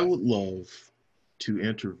I would love to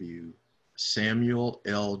interview Samuel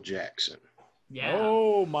L. Jackson. Yeah.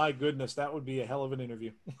 Oh my goodness, that would be a hell of an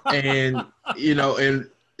interview. And and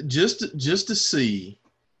just to see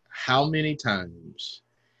how many times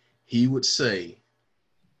he would say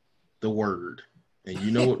the word, and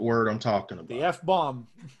you know what word I'm talking about. The F-bomb.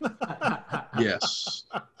 Yes.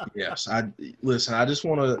 I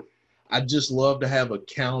just love to have a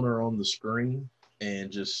counter on the screen and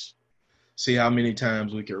just see how many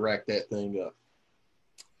times we can rack that thing up.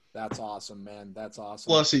 That's awesome, man. That's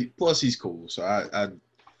awesome. Plus he's cool. So I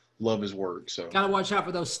love his work. So Gotta watch out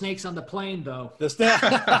for those snakes on the plane, though.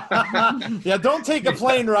 Yeah, don't take a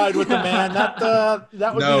plane ride with the man.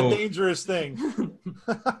 That would be a dangerous thing.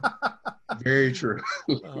 Very true.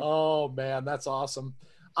 Oh man, that's awesome.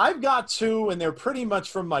 I've got two, and they're pretty much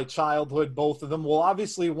from my childhood, both of them. Well,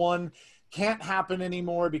 obviously one can't happen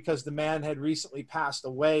anymore because the man had recently passed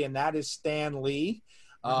away, and that is Stan Lee.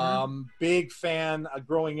 Big fan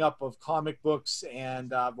growing up of comic books,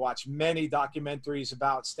 and I've watched many documentaries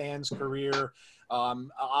about Stan's career.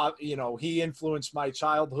 He influenced my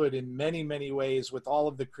childhood in many, many ways with all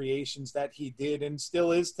of the creations that he did and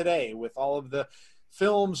still is today, with all of the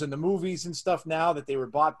films and the movies and stuff now that they were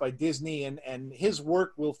bought by Disney, and his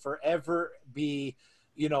work will forever be,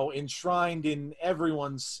 enshrined in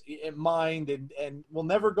everyone's mind and will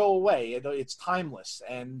never go away. It's timeless.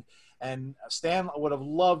 And Stan, I would have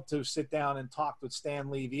loved to sit down and talk with Stan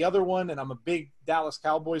Lee. The other one, and I'm a big Dallas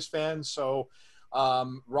Cowboys fan, so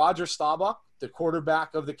Roger Staubach, the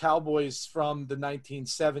quarterback of the Cowboys from the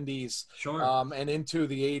 1970s, Sure. And into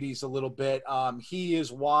the 80s a little bit. He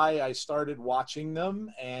is why I started watching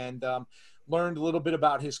them, and learned a little bit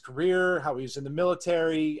about his career, how he was in the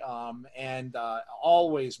military, and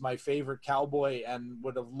always my favorite Cowboy, and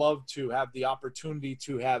would have loved to have the opportunity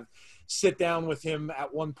to have sit down with him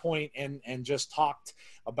at one point and just talked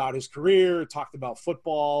about his career, talked about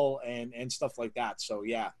football and stuff like that. So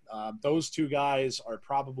yeah, those two guys are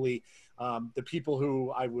probably the people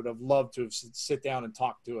who I would have loved to have sit down and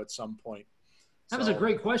talk to at some point. That was a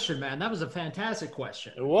great question, man. That was a fantastic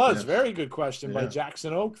question. It was. Yes. Very good question by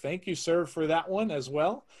Jackson Oak. Thank you, sir, for that one as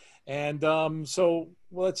well. And so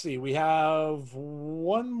let's see. We have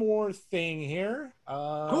one more thing here.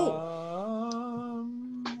 Cool.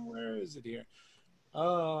 Where is it here?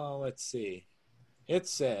 Let's see. It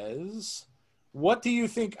says, what do you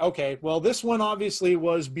think? Okay, well, this one obviously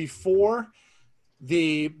was before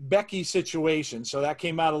the Becky situation. So that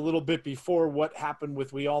came out a little bit before what happened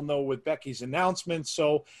we all know with Becky's announcement.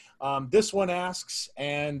 So this one asks,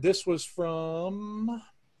 and this was from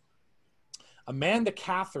Amanda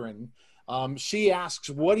Catherine. She asks,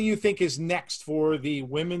 what do you think is next for the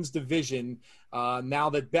women's division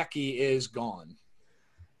now that Becky is gone?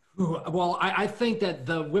 Well, I think that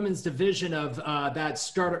the women's division of that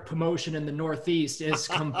startup promotion in the Northeast is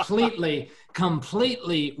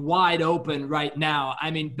completely wide open right now.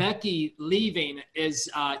 I mean, Becky leaving is,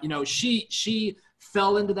 she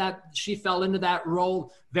fell into that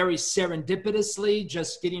role very serendipitously,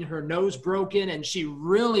 just getting her nose broken, and she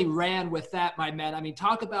really ran with that, my man. I mean,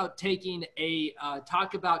 talk about taking a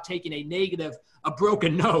negative, a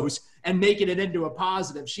broken nose, and making it into a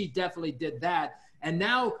positive. She definitely did that. And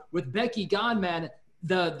now with Becky gone, man,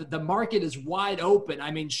 the market is wide open.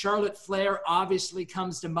 I mean, Charlotte Flair obviously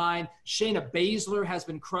comes to mind. Shayna Baszler has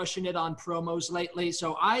been crushing it on promos lately.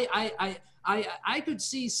 So I could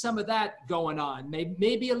see some of that going on.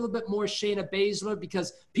 Maybe a little bit more Shayna Baszler,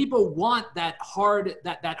 because people want that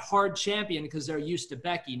hard champion because they're used to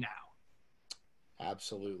Becky now.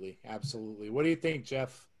 Absolutely. What do you think,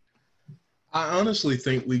 Jeff? I honestly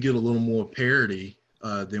think we get a little more parity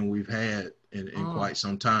than we've had in quite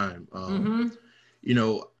some time.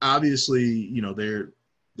 Obviously,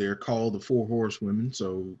 they're called the Four Horsewomen.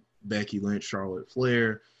 So Becky Lynch, Charlotte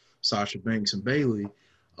Flair, Sasha Banks, and Bayley.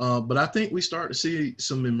 But I think we start to see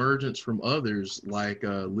some emergence from others like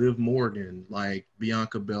Liv Morgan, like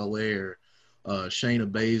Bianca Belair,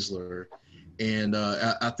 Shayna Baszler. And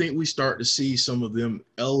I think we start to see some of them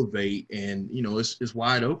elevate, and, it's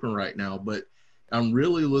wide open right now. But I'm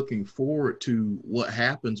really looking forward to what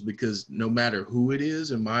happens, because no matter who it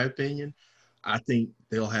is, in my opinion, I think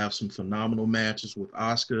they'll have some phenomenal matches with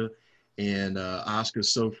Asuka, and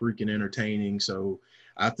Asuka's so freaking entertaining. So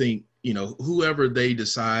I think, whoever they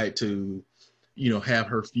decide to, have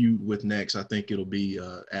her feud with next, I think it'll be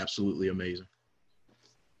absolutely amazing.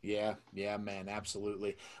 Yeah, man,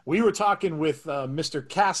 absolutely. We were talking with Mr.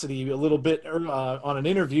 Cassidy a little bit on an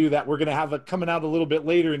interview that we're going to have coming out a little bit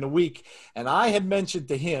later in the week. And I had mentioned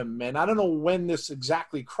to him, and I don't know when this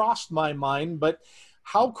exactly crossed my mind, but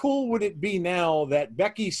how cool would it be now that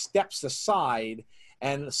Becky steps aside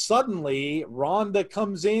and suddenly Ronda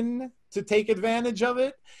comes in to take advantage of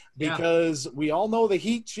it, because we all know the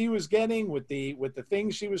heat she was getting with the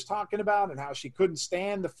things she was talking about and how she couldn't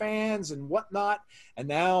stand the fans and whatnot. And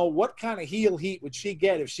now what kind of heel heat would she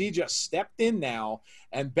get if she just stepped in now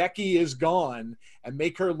and Becky is gone, and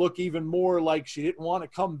make her look even more like she didn't want to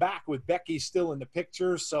come back with Becky still in the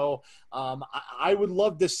picture? So I would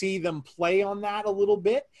love to see them play on that a little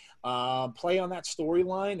bit, play on that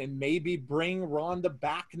storyline, and maybe bring Ronda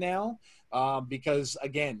back now. Because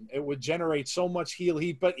again, it would generate so much heel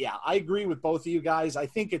heat. But yeah, I agree with both of you guys. I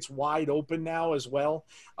think it's wide open now as well.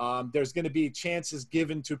 There's going to be chances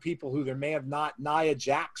given to people who there may have not. Nia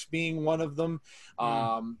Jax being one of them.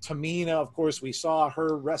 Tamina, of course, we saw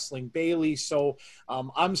her wrestling Bayley. So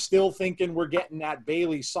I'm still thinking we're getting that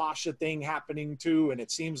Bayley Sasha thing happening too. And it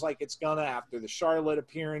seems like it's gonna after the Charlotte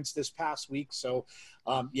appearance this past week. So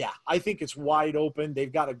yeah, I think it's wide open.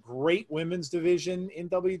 They've got a great women's division in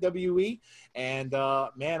WWE, and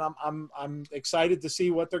man, I'm excited to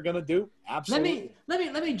see what they're gonna do. Absolutely.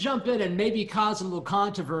 Let me jump in and maybe cause a little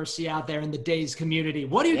controversy out there in the Days community.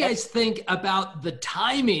 What do you guys think about the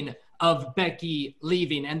timing of Becky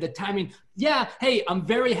leaving and the timing? Yeah, hey, I'm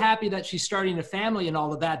very happy that she's starting a family and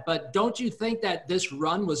all of that, but don't you think that this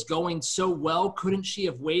run was going so well? Couldn't she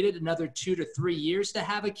have waited another 2 to 3 years to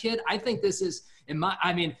have a kid? I think this is,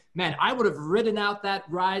 man, I would have ridden out that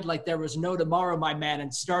ride like there was no tomorrow, my man,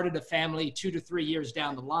 and started a family 2 to 3 years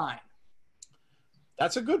down the line.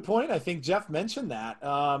 That's a good point. I think Jeff mentioned that.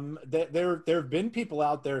 There have been people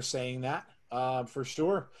out there saying that for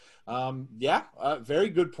sure. Very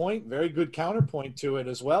good point. Very good counterpoint to it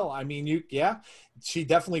as well. I mean, she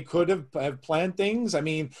definitely could have planned things. I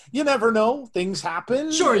mean, you never know. Things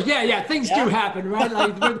happen. Sure. Yeah. Things do happen, right?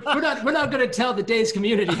 Like we're not going to tell the Days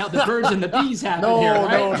community how the birds and the bees happen here,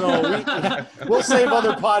 right? No. We'll save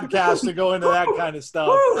other podcasts to go into that kind of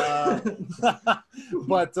stuff.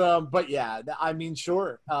 But yeah, I mean,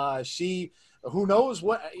 sure. Who knows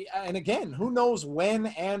what, and again, who knows when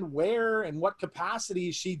and where and what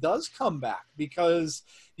capacity she does come back, because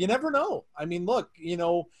you never know. I mean, look,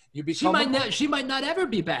 you become she might not ever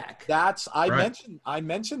be back. I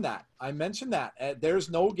mentioned that. There's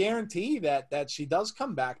no guarantee that she does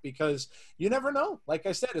come back, because you never know. Like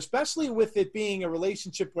I said, especially with it being a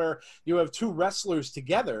relationship where you have two wrestlers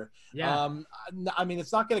together. Yeah. I mean,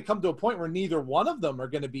 it's not going to come to a point where neither one of them are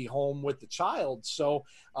going to be home with the child. So,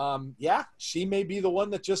 she may be the one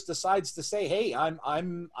that just decides to say, "Hey, I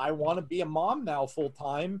want to be a mom now full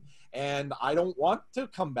time, and I don't want to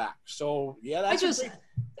come back." So, yeah, I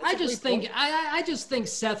just think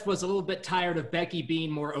Seth was a little bit tired of Becky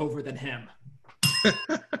being more over than him.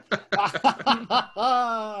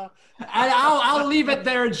 I'll leave it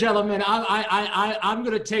there, gentlemen. I'm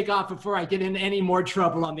going to take off before I get in any more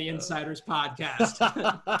trouble on the Insiders podcast.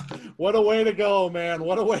 What a way to go, man.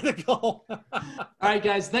 What a way to go. All right,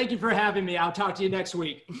 guys. Thank you for having me. I'll talk to you next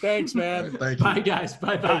week. Thanks, man. Thank you. Bye, guys.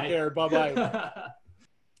 Bye-bye. Take care. Bye-bye.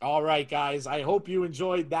 All right, guys, I hope you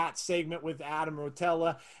enjoyed that segment with Adam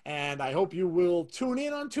Rotella, and I hope you will tune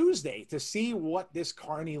in on Tuesday to see what this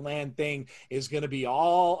Carney Land thing is going to be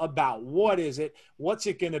all about. What is it? What's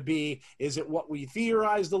it going to be? Is it what we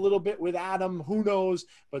theorized a little bit with Adam? Who knows?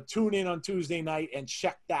 But tune in on Tuesday night and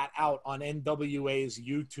check that out on NWA's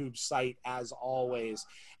YouTube site as always.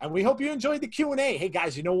 And we hope you enjoyed the Q&A. Hey,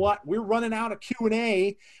 guys, you know what? We're running out of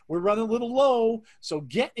Q&A. We're running a little low, so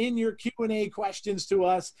get in your Q&A questions to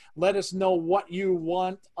us. Let us know what you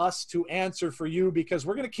want us to answer for you, because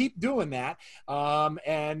we're going to keep doing that.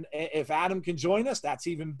 And if Adam can join us, that's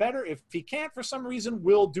even better. If he can't for some reason,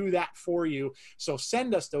 we'll do that for you. So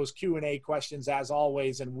send us those Q&A questions as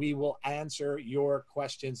always, and we will answer your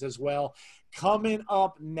questions as well. Coming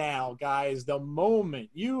up now, guys, the moment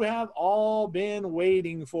you have all been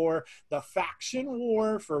waiting for. The faction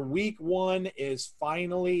war for week 1 is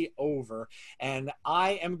finally over, and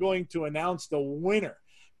I am going to announce the winner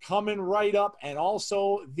coming right up, and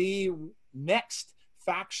also the next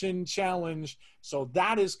faction challenge. So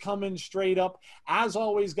that is coming straight up. As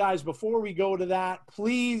always, guys, before we go to that,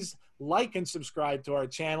 please like and subscribe to our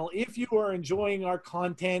channel if you are enjoying our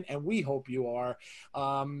content, and we hope you are.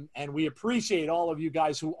 And we appreciate all of you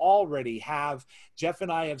guys who already have. Jeff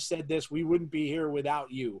and I have said this, we wouldn't be here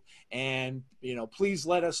without you. And, please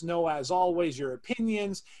let us know, as always, your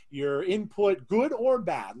opinions, your input, good or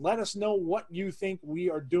bad. Let us know what you think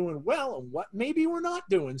we are doing well and what maybe we're not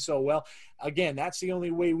doing so well. Again, that's the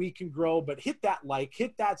only way we can grow. But hit that like,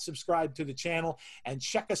 hit that subscribe to the channel, and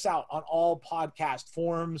check us out on all podcast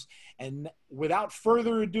forums. And without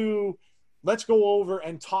further ado, let's go over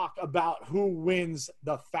and talk about who wins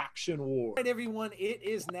the faction war. All right, everyone, it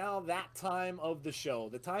is now that time of the show,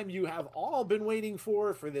 the time you have all been waiting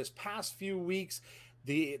for this past few weeks,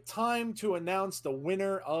 the time to announce the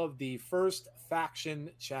winner of the first faction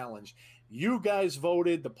challenge. You guys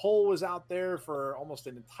voted. The poll was out there for almost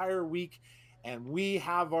an entire week, and we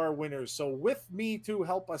have our winners. So with me to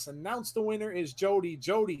help us announce the winner is Jody.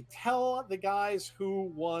 Jody, tell the guys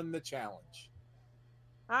who won the challenge.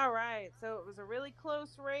 All right, so it was a really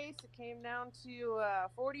close race. It came down to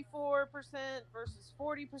 44% versus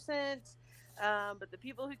 40%, but the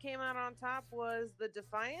people who came out on top was the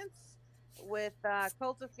Defiance, with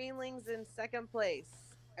Cult of Fiendlings in second place.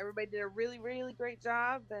 Everybody did a really, really great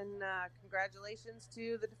job, and congratulations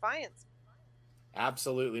to the Defiance.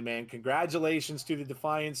 Absolutely, man. Congratulations to the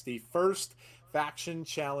Defiance, the first faction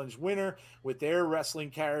challenge winner with their wrestling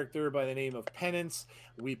character by the name of Penance.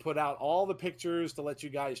 We put out all the pictures to let you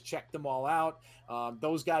guys check them all out.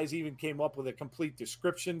 Those guys even came up with a complete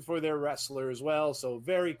description for their wrestler as well. So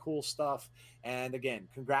very cool stuff. And again,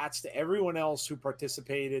 congrats to everyone else who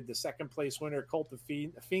participated. The second place winner, Cult of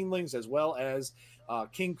Fiendlings, as well as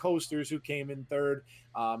King Coasters, who came in third.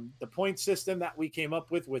 The point system that we came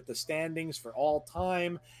up with the standings for all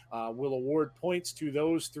time, will award points to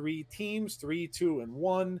those three teams, 3, 2, and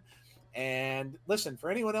 1. And listen,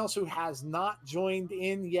 for anyone else who has not joined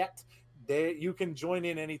in yet, you can join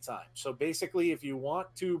in anytime. So basically, if you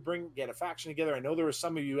want to get a faction together, I know there are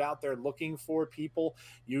some of you out there looking for people,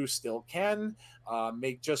 you still can.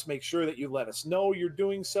 Make sure that you let us know you're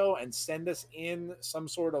doing so and send us in some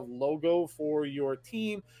sort of logo for your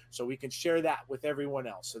team so we can share that with everyone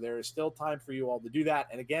else. So there is still time for you all to do that.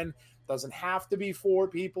 And again, doesn't have to be 4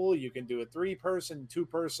 people. You can do a 3-person,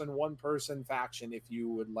 2-person, 1-person faction if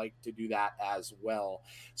you would like to do that as well.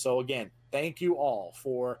 So again, thank you all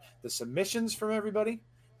for the submissions from everybody.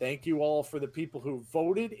 Thank you all for the people who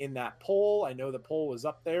voted in that poll. I know the poll was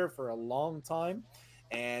up there for a long time.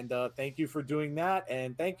 And thank you for doing that.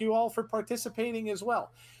 And thank you all for participating as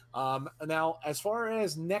well. Now, as far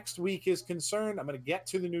as next week is concerned, I'm going to get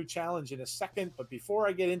to the new challenge in a second. But before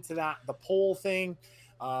I get into that, the poll thing,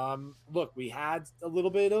 look, we had a little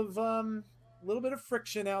bit of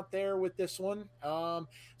friction out there with this one.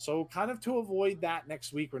 So kind of to avoid that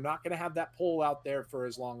next week, we're not going to have that poll out there for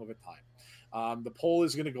as long of a time. The poll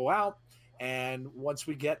is going to go out. And once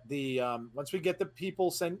we get the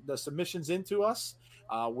people send the submissions into us,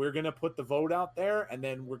 we're going to put the vote out there, and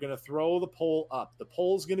then we're going to throw the poll up. The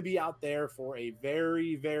poll is going to be out there for a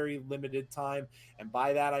very, very limited time. And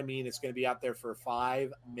by that, I mean it's going to be out there for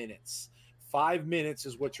 5 minutes. 5 minutes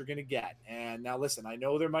is what you're going to get. And now listen, I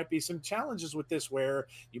know there might be some challenges with this where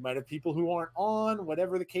you might have people who aren't on,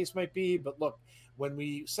 whatever the case might be. But look, when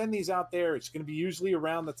we send these out there, it's going to be usually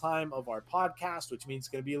around the time of our podcast, which means it's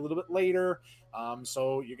going to be a little bit later.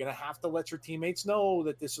 So you're going to have to let your teammates know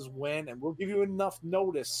that this is when, and we'll give you enough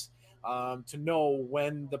notice to know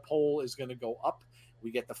when the poll is going to go up. We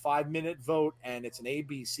get the 5-minute vote, and it's an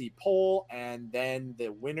ABC poll, and then the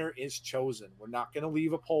winner is chosen. We're not going to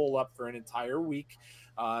leave a poll up for an entire week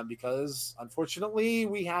because, unfortunately,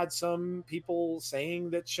 we had some people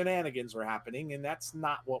saying that shenanigans were happening, and that's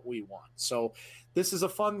not what we want. So this is a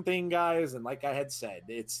fun thing, guys, and like I had said,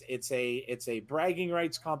 it's a bragging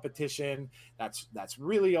rights competition. That's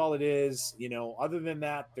really all it is. You know, other than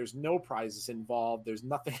that, there's no prizes involved. There's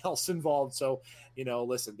nothing else involved. So, you know,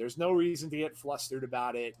 listen, there's no reason to get flustered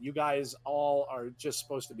about it. You guys all are just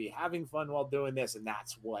supposed to be having fun while doing this, and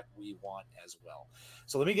that's what we want as well.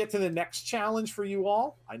 So let me get to the next challenge for you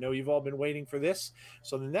all. I know you've all been waiting for this.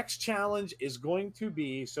 So the next challenge is going to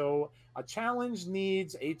be, so a challenge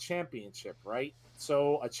needs a championship, right?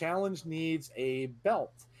 So a challenge needs a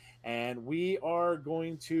belt. And we are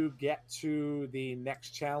going to get to the next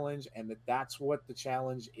challenge, and that's what the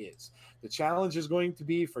challenge is. The challenge is going to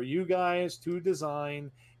be for you guys to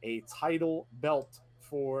design a title belt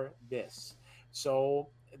for this. So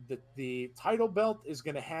the title belt is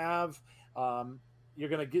going to have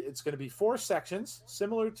it's going to be 4 sections,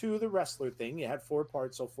 similar to the wrestler thing. You had 4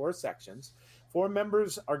 parts, so 4 sections. 4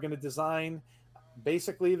 members are going to design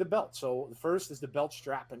basically the belt. So the first is the belt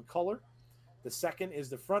strap and color. The second is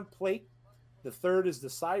the front plate. The third is the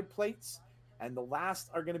side plates. And the last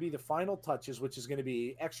are going to be the final touches, which is going to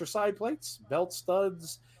be extra side plates, belt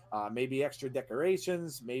studs, maybe extra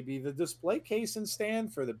decorations, maybe the display case and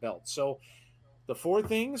stand for the belt. So the 4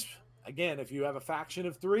 things, again, if you have a faction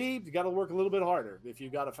of 3, you got to work a little bit harder. If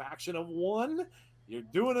you got a faction of 1, you're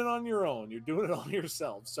doing it on your own. You're doing it on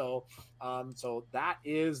yourself. So that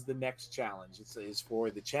is the next challenge. It's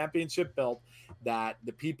for the championship belt that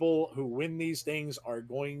the people who win these things are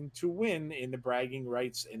going to win in the bragging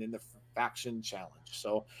rights and in the Faction Challenge.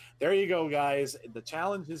 So there you go, guys. The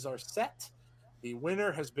challenges are set. The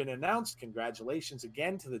winner has been announced. Congratulations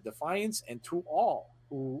again to the Defiance and to all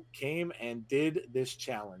who came and did this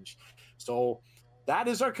challenge. So that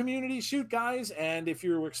is our community shoot, guys. And if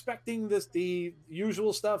you're expecting the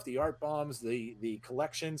usual stuff, the art bombs, the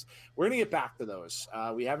collections, we're going to get back to those.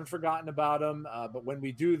 We haven't forgotten about them. But when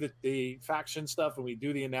we do the faction stuff, when we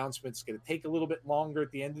do the announcements, it's going to take a little bit longer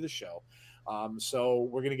at the end of the show. So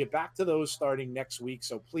we're going to get back to those starting next week.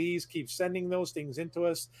 So please keep sending those things into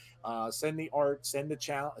us. Send the art, send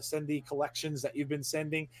the collections that you've been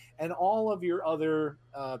sending, and all of your other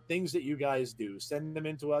things that you guys do. Send them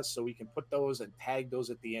into us so we can put those and tag those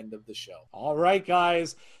at the end of the show. All right,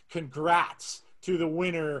 guys, congrats to the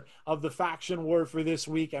winner of the Faction War for this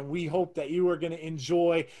week, and we hope that you are going to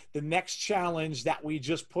enjoy the next challenge that we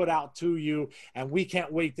just put out to you, and we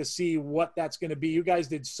can't wait to see what that's going to be. You guys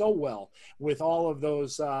did so well with all of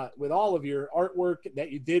those, with all of your artwork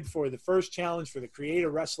that you did for the first challenge, for the Create a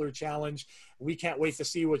Wrestler Challenge. We can't wait to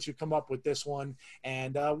see what you come up with this one,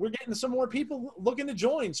 and we're getting some more people looking to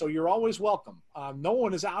join, so you're always welcome. No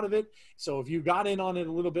one is out of it, so if you got in on it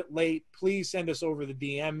a little bit late, please send us over the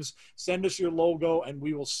DMs, send us your logo, and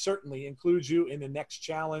we will certainly include you in the next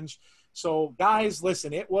challenge. So, guys,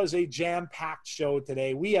 listen, it was a jam-packed show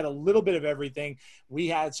today. We had a little bit of everything. We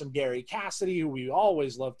had some Gary Cassidy, who we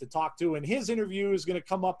always love to talk to, and his interview is going to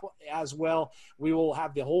come up as well. We will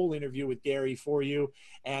have the whole interview with Gary for you.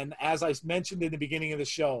 And as I mentioned in the beginning of the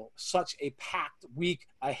show, such a packed week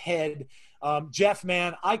ahead. Jeff,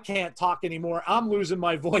 man, I can't talk anymore. I'm losing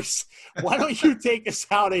my voice. Why don't you take us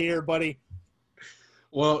out of here, buddy?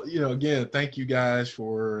 Well, again, thank you guys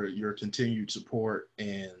for your continued support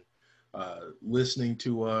and listening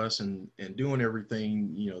to us and doing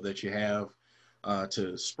everything, that you have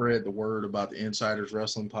to spread the word about the Insiders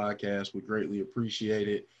Wrestling Podcast. We greatly appreciate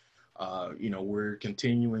it. We're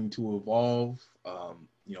continuing to evolve.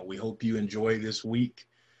 We hope you enjoy this week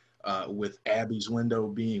with Abby's Window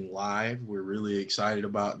being live. We're really excited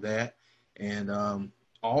about that. And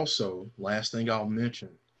also, last thing I'll mention,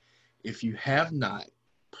 if you have not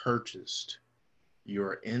purchased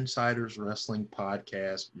your Insiders Wrestling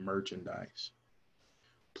Podcast merchandise,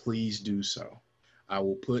 please do so. I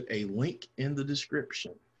will put a link in the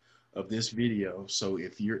description of this video, so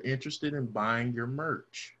if you're interested in buying your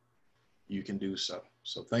merch, you can do so.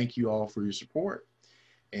 So thank you all for your support.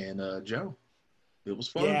 And Joe, it was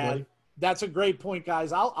fun, buddy. That's a great point,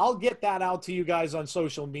 guys. I'll get that out to you guys on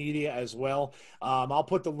social media as well. I'll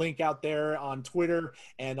put the link out there on Twitter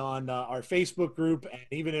and on our Facebook group, and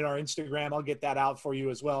even in our Instagram. I'll get that out for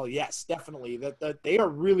you as well. Yes, definitely. That they are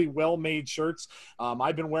really well-made shirts.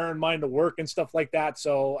 I've been wearing mine to work and stuff like that.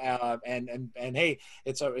 So and hey,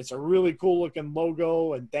 it's a really cool looking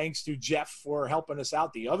logo. And thanks to Jeff for helping us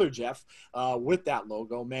out, the other Jeff, with that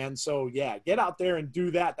logo, man. So yeah, get out there and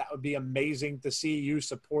do that. That would be amazing to see you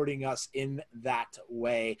supporting us in that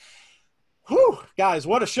way. Whew, guys,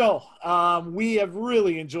 what a show. We have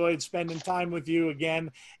really enjoyed spending time with you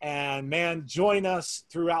again, and man, join us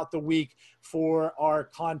throughout the week for our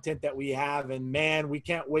content that we have. And man, we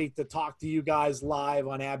can't wait to talk to you guys live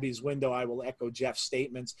on Abby's Window. I will echo Jeff's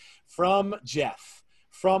statements. From Jeff,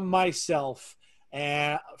 from myself,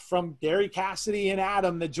 and from Gary Cassidy and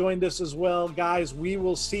Adam that joined us as well. Guys, we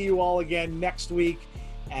will see you all again next week,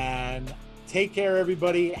 and take care,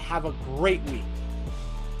 everybody. Have a great week.